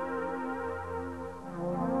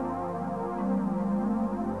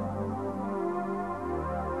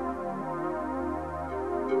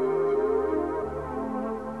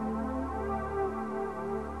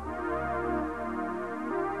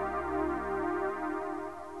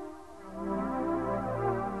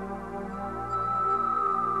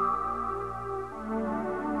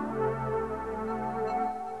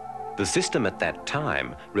 The system at that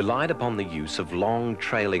time relied upon the use of long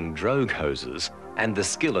trailing drogue hoses and the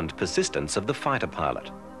skill and persistence of the fighter pilot.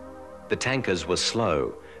 The tankers were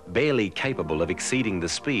slow, barely capable of exceeding the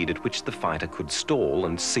speed at which the fighter could stall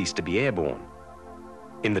and cease to be airborne.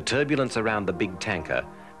 In the turbulence around the big tanker,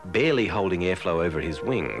 barely holding airflow over his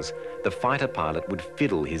wings, the fighter pilot would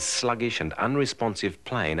fiddle his sluggish and unresponsive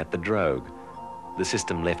plane at the drogue. The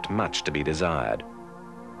system left much to be desired.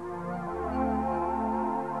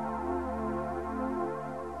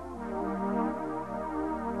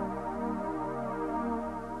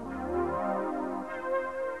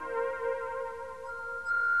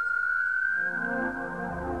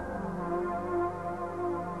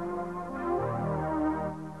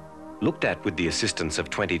 Looked at with the assistance of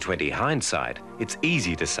 20/20 hindsight, it's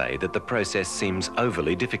easy to say that the process seems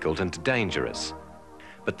overly difficult and dangerous.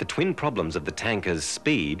 But the twin problems of the tanker's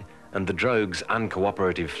speed and the drogue's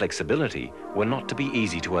uncooperative flexibility were not to be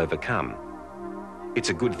easy to overcome. It's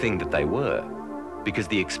a good thing that they were, because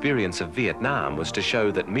the experience of Vietnam was to show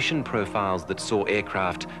that mission profiles that saw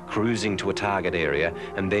aircraft cruising to a target area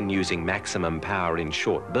and then using maximum power in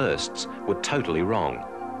short bursts were totally wrong.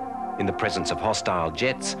 In the presence of hostile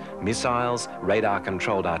jets, missiles,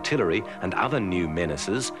 radar-controlled artillery, and other new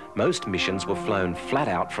menaces, most missions were flown flat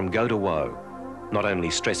out from go to woe, not only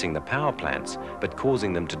stressing the power plants, but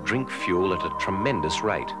causing them to drink fuel at a tremendous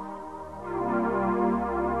rate.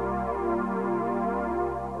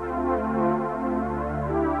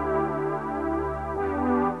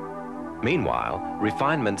 Meanwhile,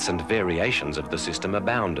 refinements and variations of the system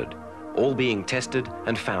abounded, all being tested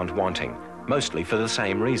and found wanting, mostly for the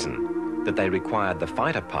same reason, that they required the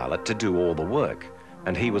fighter pilot to do all the work,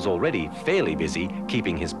 and he was already fairly busy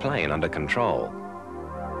keeping his plane under control.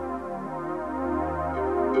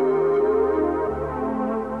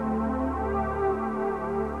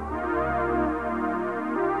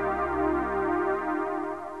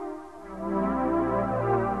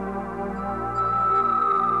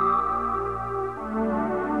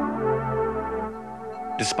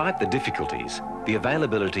 Despite the difficulties, the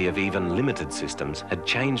availability of even limited systems had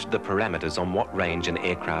changed the parameters on what range an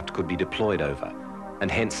aircraft could be deployed over, and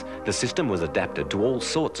hence the system was adapted to all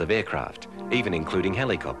sorts of aircraft, even including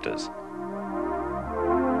helicopters.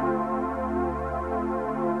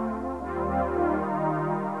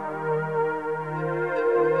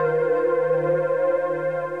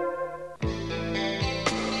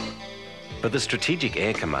 For the Strategic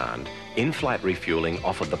Air Command, in-flight refueling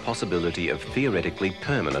offered the possibility of theoretically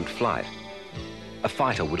permanent flight. A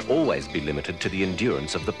fighter would always be limited to the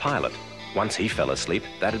endurance of the pilot. Once he fell asleep,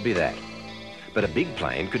 that'd be that. But a big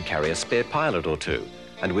plane could carry a spare pilot or two,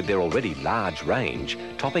 and with their already large range,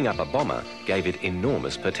 topping up a bomber gave it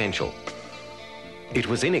enormous potential. It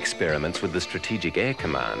was in experiments with the Strategic Air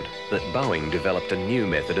Command that Boeing developed a new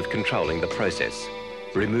method of controlling the process,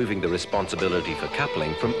 removing the responsibility for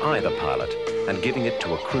coupling from either pilot and giving it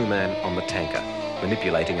to a crewman on the tanker,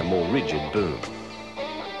 manipulating a more rigid boom.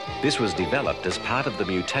 This was developed as part of the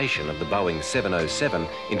mutation of the Boeing 707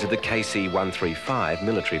 into the KC-135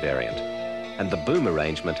 military variant, and the boom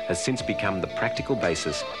arrangement has since become the practical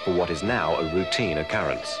basis for what is now a routine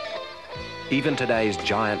occurrence. Even today's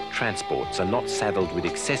giant transports are not saddled with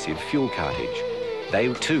excessive fuel cartage.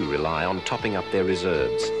 They too rely on topping up their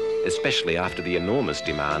reserves, especially after the enormous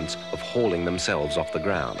demands of hauling themselves off the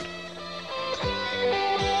ground.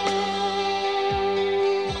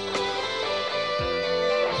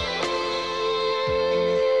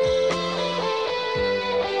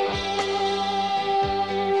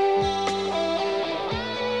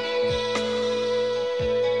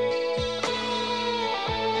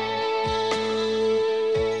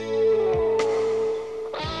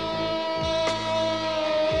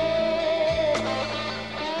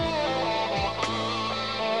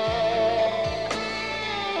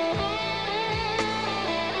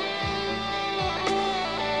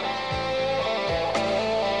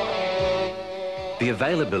 The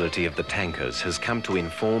availability of the tankers has come to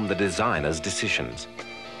inform the designers' decisions,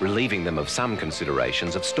 relieving them of some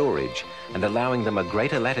considerations of storage and allowing them a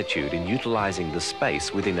greater latitude in utilizing the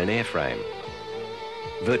space within an airframe.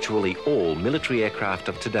 Virtually all military aircraft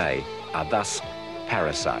of today are thus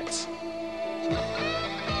parasites.